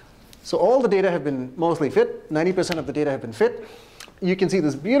 So all the data have been mostly fit. 90% of the data have been fit. You can see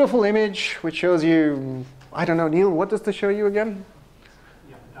this beautiful image, which shows you, I don't know, Neil, what does this show you again?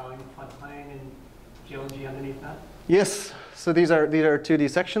 Yeah, Darling floodplain and geology underneath that. Yes. So these are 2D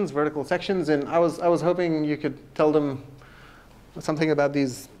sections, vertical sections. And I was hoping you could tell them something about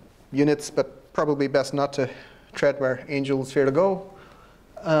these units, but probably best not to tread where angels fear to go.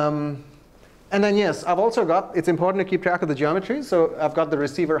 And then, yes, I've also got, it's important to keep track of the geometry. So I've got the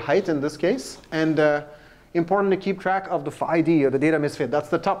receiver height in this case. And important to keep track of the phi-d, or the data misfit. That's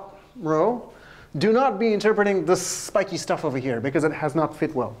the top row. Do not be interpreting this spiky stuff over here, because it has not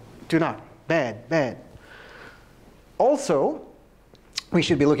fit well. Do not. Bad, bad. Also, we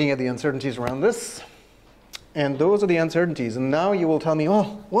should be looking at the uncertainties around this. And those are the uncertainties. And now you will tell me, oh,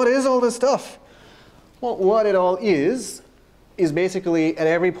 what is all this stuff? Well, what it all is basically at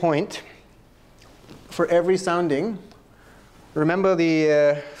every point, for every sounding, remember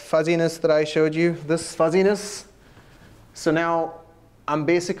the fuzziness that I showed you, this fuzziness? So now I'm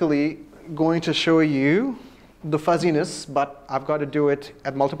basically going to show you the fuzziness, but I've got to do it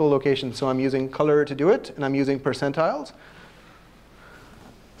at multiple locations. So I'm using color to do it, and I'm using percentiles.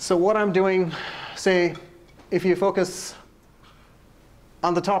 So what I'm doing, say, if you focus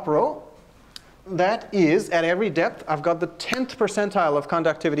on the top row, that is, at every depth, I've got the 10th percentile of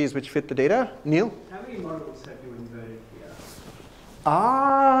conductivities which fit the data. Neil? How many models have you inverted here?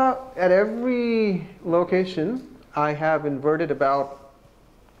 At every location, I have inverted about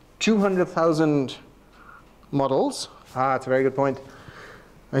 200,000 models. That's a very good point.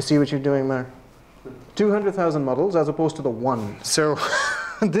 I see what you're doing there. 200,000 models as opposed to the one. So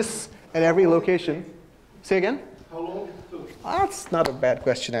this at every location. Say again? How long it took? That's not a bad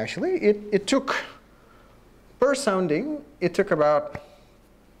question, actually. It took, per sounding, it took about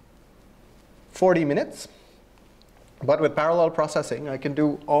 40 minutes. But with parallel processing, I can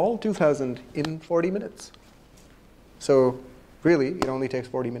do all 2,000 in 40 minutes. So really, it only takes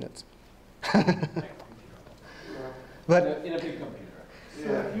 40 minutes. But in a big computer.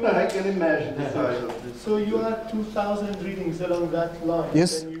 Yeah, I can imagine the size of this. So you had 2,000 readings along that line.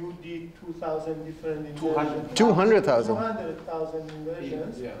 Yes. And you did 2,000 different inversions. 200,000. 200,000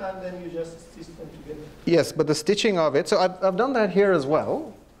 inversions, Yeah. and then you just stitch them together. Yes, but the stitching of it, so I've done that here as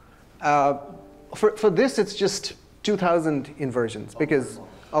well. For this, it's just 2,000 inversions because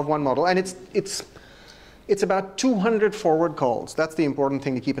of one model. And it's about 200 forward calls. That's the important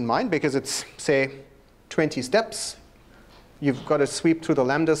thing to keep in mind, because it's, say, 20 steps. You've got to sweep through the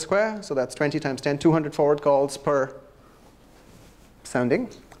lambda square. So that's 20 times 10, 200 forward calls per sounding.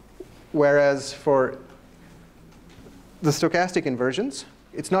 Whereas for the stochastic inversions,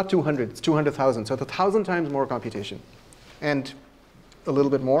 it's not 200, it's 200,000. So it's 1,000 times more computation. And a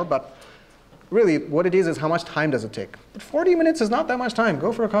little bit more, but really what it is how much time does it take. But 40 minutes is not that much time.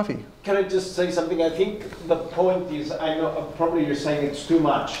 Go for a coffee. Can I just say something? I think the point is, I know probably you're saying it's too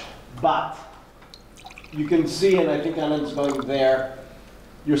much, but you can see, and I think Anand's going there,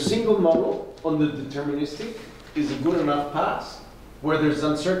 your single model on the deterministic is a good enough pass. Where there's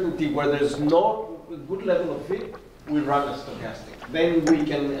uncertainty, where there's no good level of fit, we run a stochastic. Then we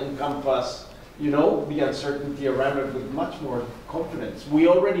can encompass, you know, the uncertainty around it with much more confidence. We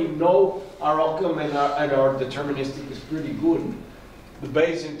already know our outcome and our deterministic is pretty good. The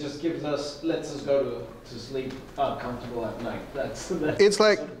Bayesian just lets us go to sleep comfortable at night. It's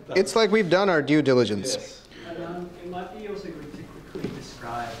like we've done our due diligence. Yes. And, it might be also good to quickly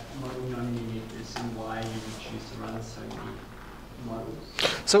describe model non-uniqueness and why you would choose to run so many models.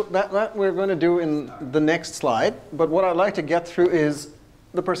 So that we're going to do in the next slide. But what I'd like to get through is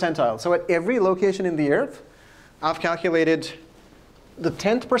the percentile. So at every location in the Earth, I've calculated the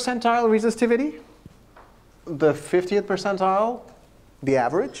 10th percentile resistivity, the 50th percentile, the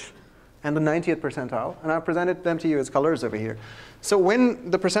average, and the 90th percentile. And I've presented them to you as colors over here. So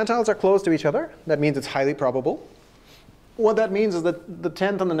when the percentiles are close to each other, that means it's highly probable. What that means is that the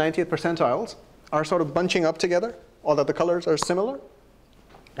 10th and the 90th percentiles are sort of bunching up together, or that the colors are similar.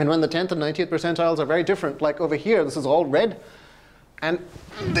 And when the 10th and 90th percentiles are very different, like over here, this is all red. And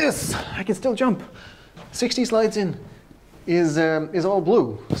this, I can still jump, 60 slides in, is all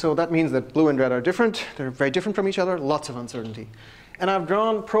blue. So that means that blue and red are different. They're very different from each other, lots of uncertainty. And I've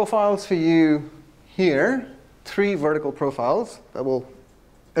drawn profiles for you here, 3 vertical profiles that will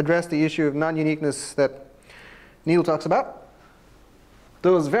address the issue of non-uniqueness that Neil talks about.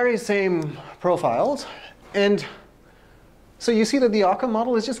 Those very same profiles. And so you see that the Occam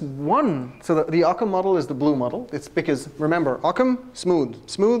model is just one. So the Occam model is the blue model. It's because, remember, Occam, smooth,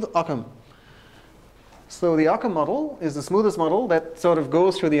 smooth, Occam. So the Occam model is the smoothest model that sort of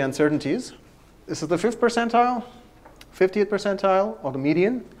goes through the uncertainties. This is the 5th percentile, 50th percentile, or the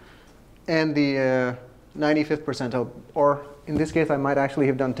median, and the 95th percentile. Or in this case, I might actually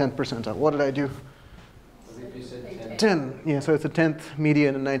have done 10th percentile. What did I do? You said 10. Yeah, so it's the 10th,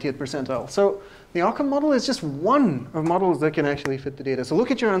 median, and 90th percentile. So the Occam model is just one of models that can actually fit the data. So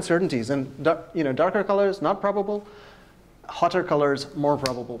look at your uncertainties. And darker colors, not probable. Hotter colors, more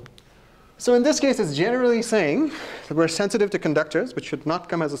probable. So in this case, it's generally saying that we're sensitive to conductors, which should not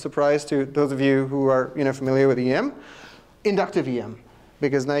come as a surprise to those of you who are familiar with EM. Inductive EM.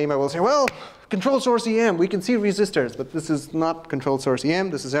 Because Naima will say, well, controlled source EM, we can see resistors. But this is not controlled source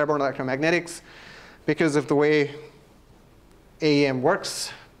EM. This is airborne electromagnetics. Because of the way AEM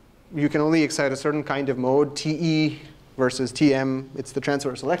works, you can only excite a certain kind of mode, TE versus TM. It's the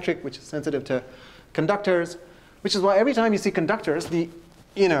transverse electric, which is sensitive to conductors, which is why every time you see conductors, the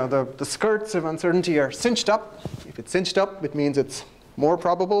skirts of uncertainty are cinched up. If it's cinched up, it means it's more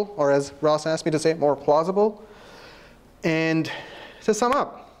probable, or as Ross asked me to say, more plausible. And to sum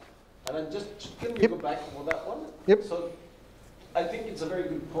up. And then just can we go back on that one? Yep. So I think it's a very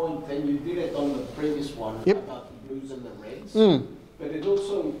good point, and you did it on the previous one about the blues and the reds. But it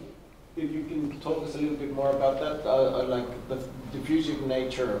also, if you can talk us a little bit more about that, like the diffusive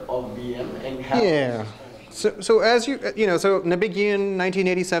nature of VM and how. Yeah. So as so Nabighian,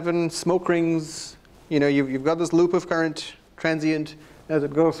 1987, smoke rings. You've got this loop of current, transient. As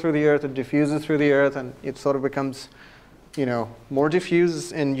it goes through the Earth, it diffuses through the Earth, and it sort of becomes, more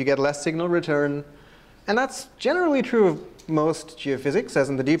diffuse, and you get less signal return. And that's generally true of most geophysics, as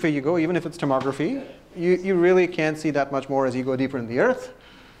in the deeper you go, even if it's tomography, you really can't see that much more as you go deeper in the Earth.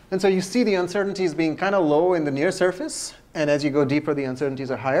 And so you see the uncertainties being kind of low in the near surface, and as you go deeper, the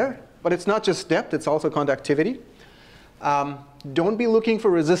uncertainties are higher. But it's not just depth, it's also conductivity. Don't be looking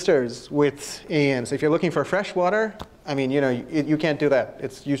for resistors with AEM. So if you're looking for fresh water, you can't do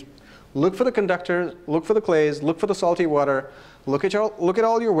that. You look for the conductors, look for the clays, look for the salty water, look at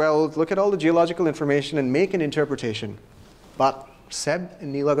all your wells, look at all the geological information, and make an interpretation. But Seb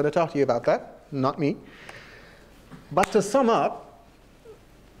and Neil are going to talk to you about that, not me. But to sum up,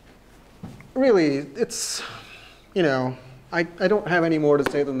 really, it's, I don't have any more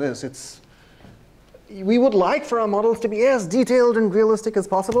to say than this. We would like for our models to be as detailed and realistic as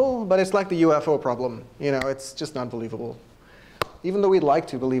possible, but it's like the UFO problem. It's just not believable. Even though we'd like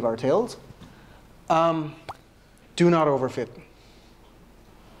to believe our tales, do not overfit.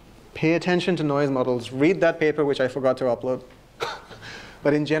 Pay attention to noise models. Read that paper, which I forgot to upload.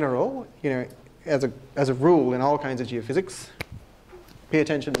 But in general, as a rule in all kinds of geophysics, pay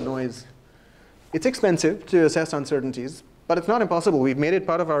attention to noise. It's expensive to assess uncertainties, But it's not impossible. We've made it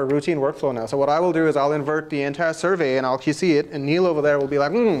part of our routine workflow now. So what I will do is I'll invert the entire survey and I'll QC it. And Neil over there will be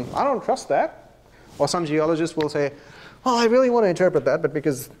like, I don't trust that. Or some geologist will say, well, I really want to interpret that. But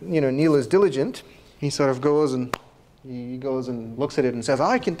because Neil is diligent, he sort of goes and looks at it and says,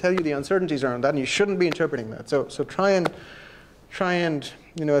 I can tell you the uncertainties around that, and you shouldn't be interpreting that. So try and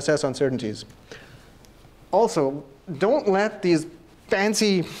assess uncertainties. Also, don't let these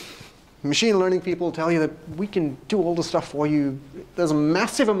fancy machine learning people tell you that we can do all the stuff for you. There's a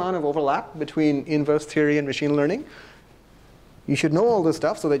massive amount of overlap between inverse theory and machine learning. You should know all this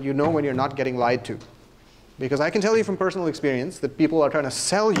stuff so that you know when you're not getting lied to. Because I can tell you from personal experience that people are trying to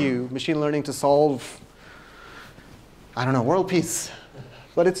sell you machine learning to solve, I don't know, world peace.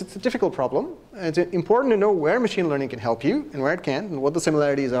 But it's a difficult problem. It's important to know where machine learning can help you and where it can't and what the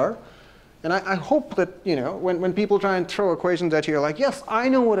similarities are. And I hope that when people try and throw equations at you, you're like, yes, I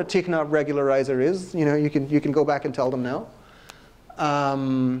know what a tick-knob regularizer is. You can go back and tell them now.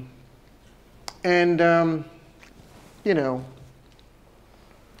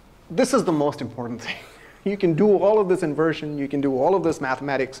 This is the most important thing. You can do all of this inversion. You can do all of this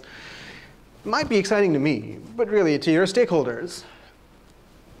mathematics. It might be exciting to me, but really to your stakeholders,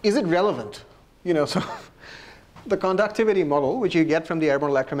 is it relevant? So the conductivity model, which you get from the airborne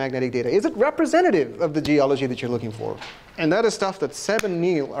electromagnetic data, is it representative of the geology that you're looking for? And that is stuff that Seb and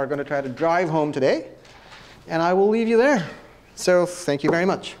Neil are going to try to drive home today. And I will leave you there. So thank you very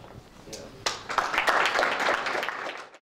much.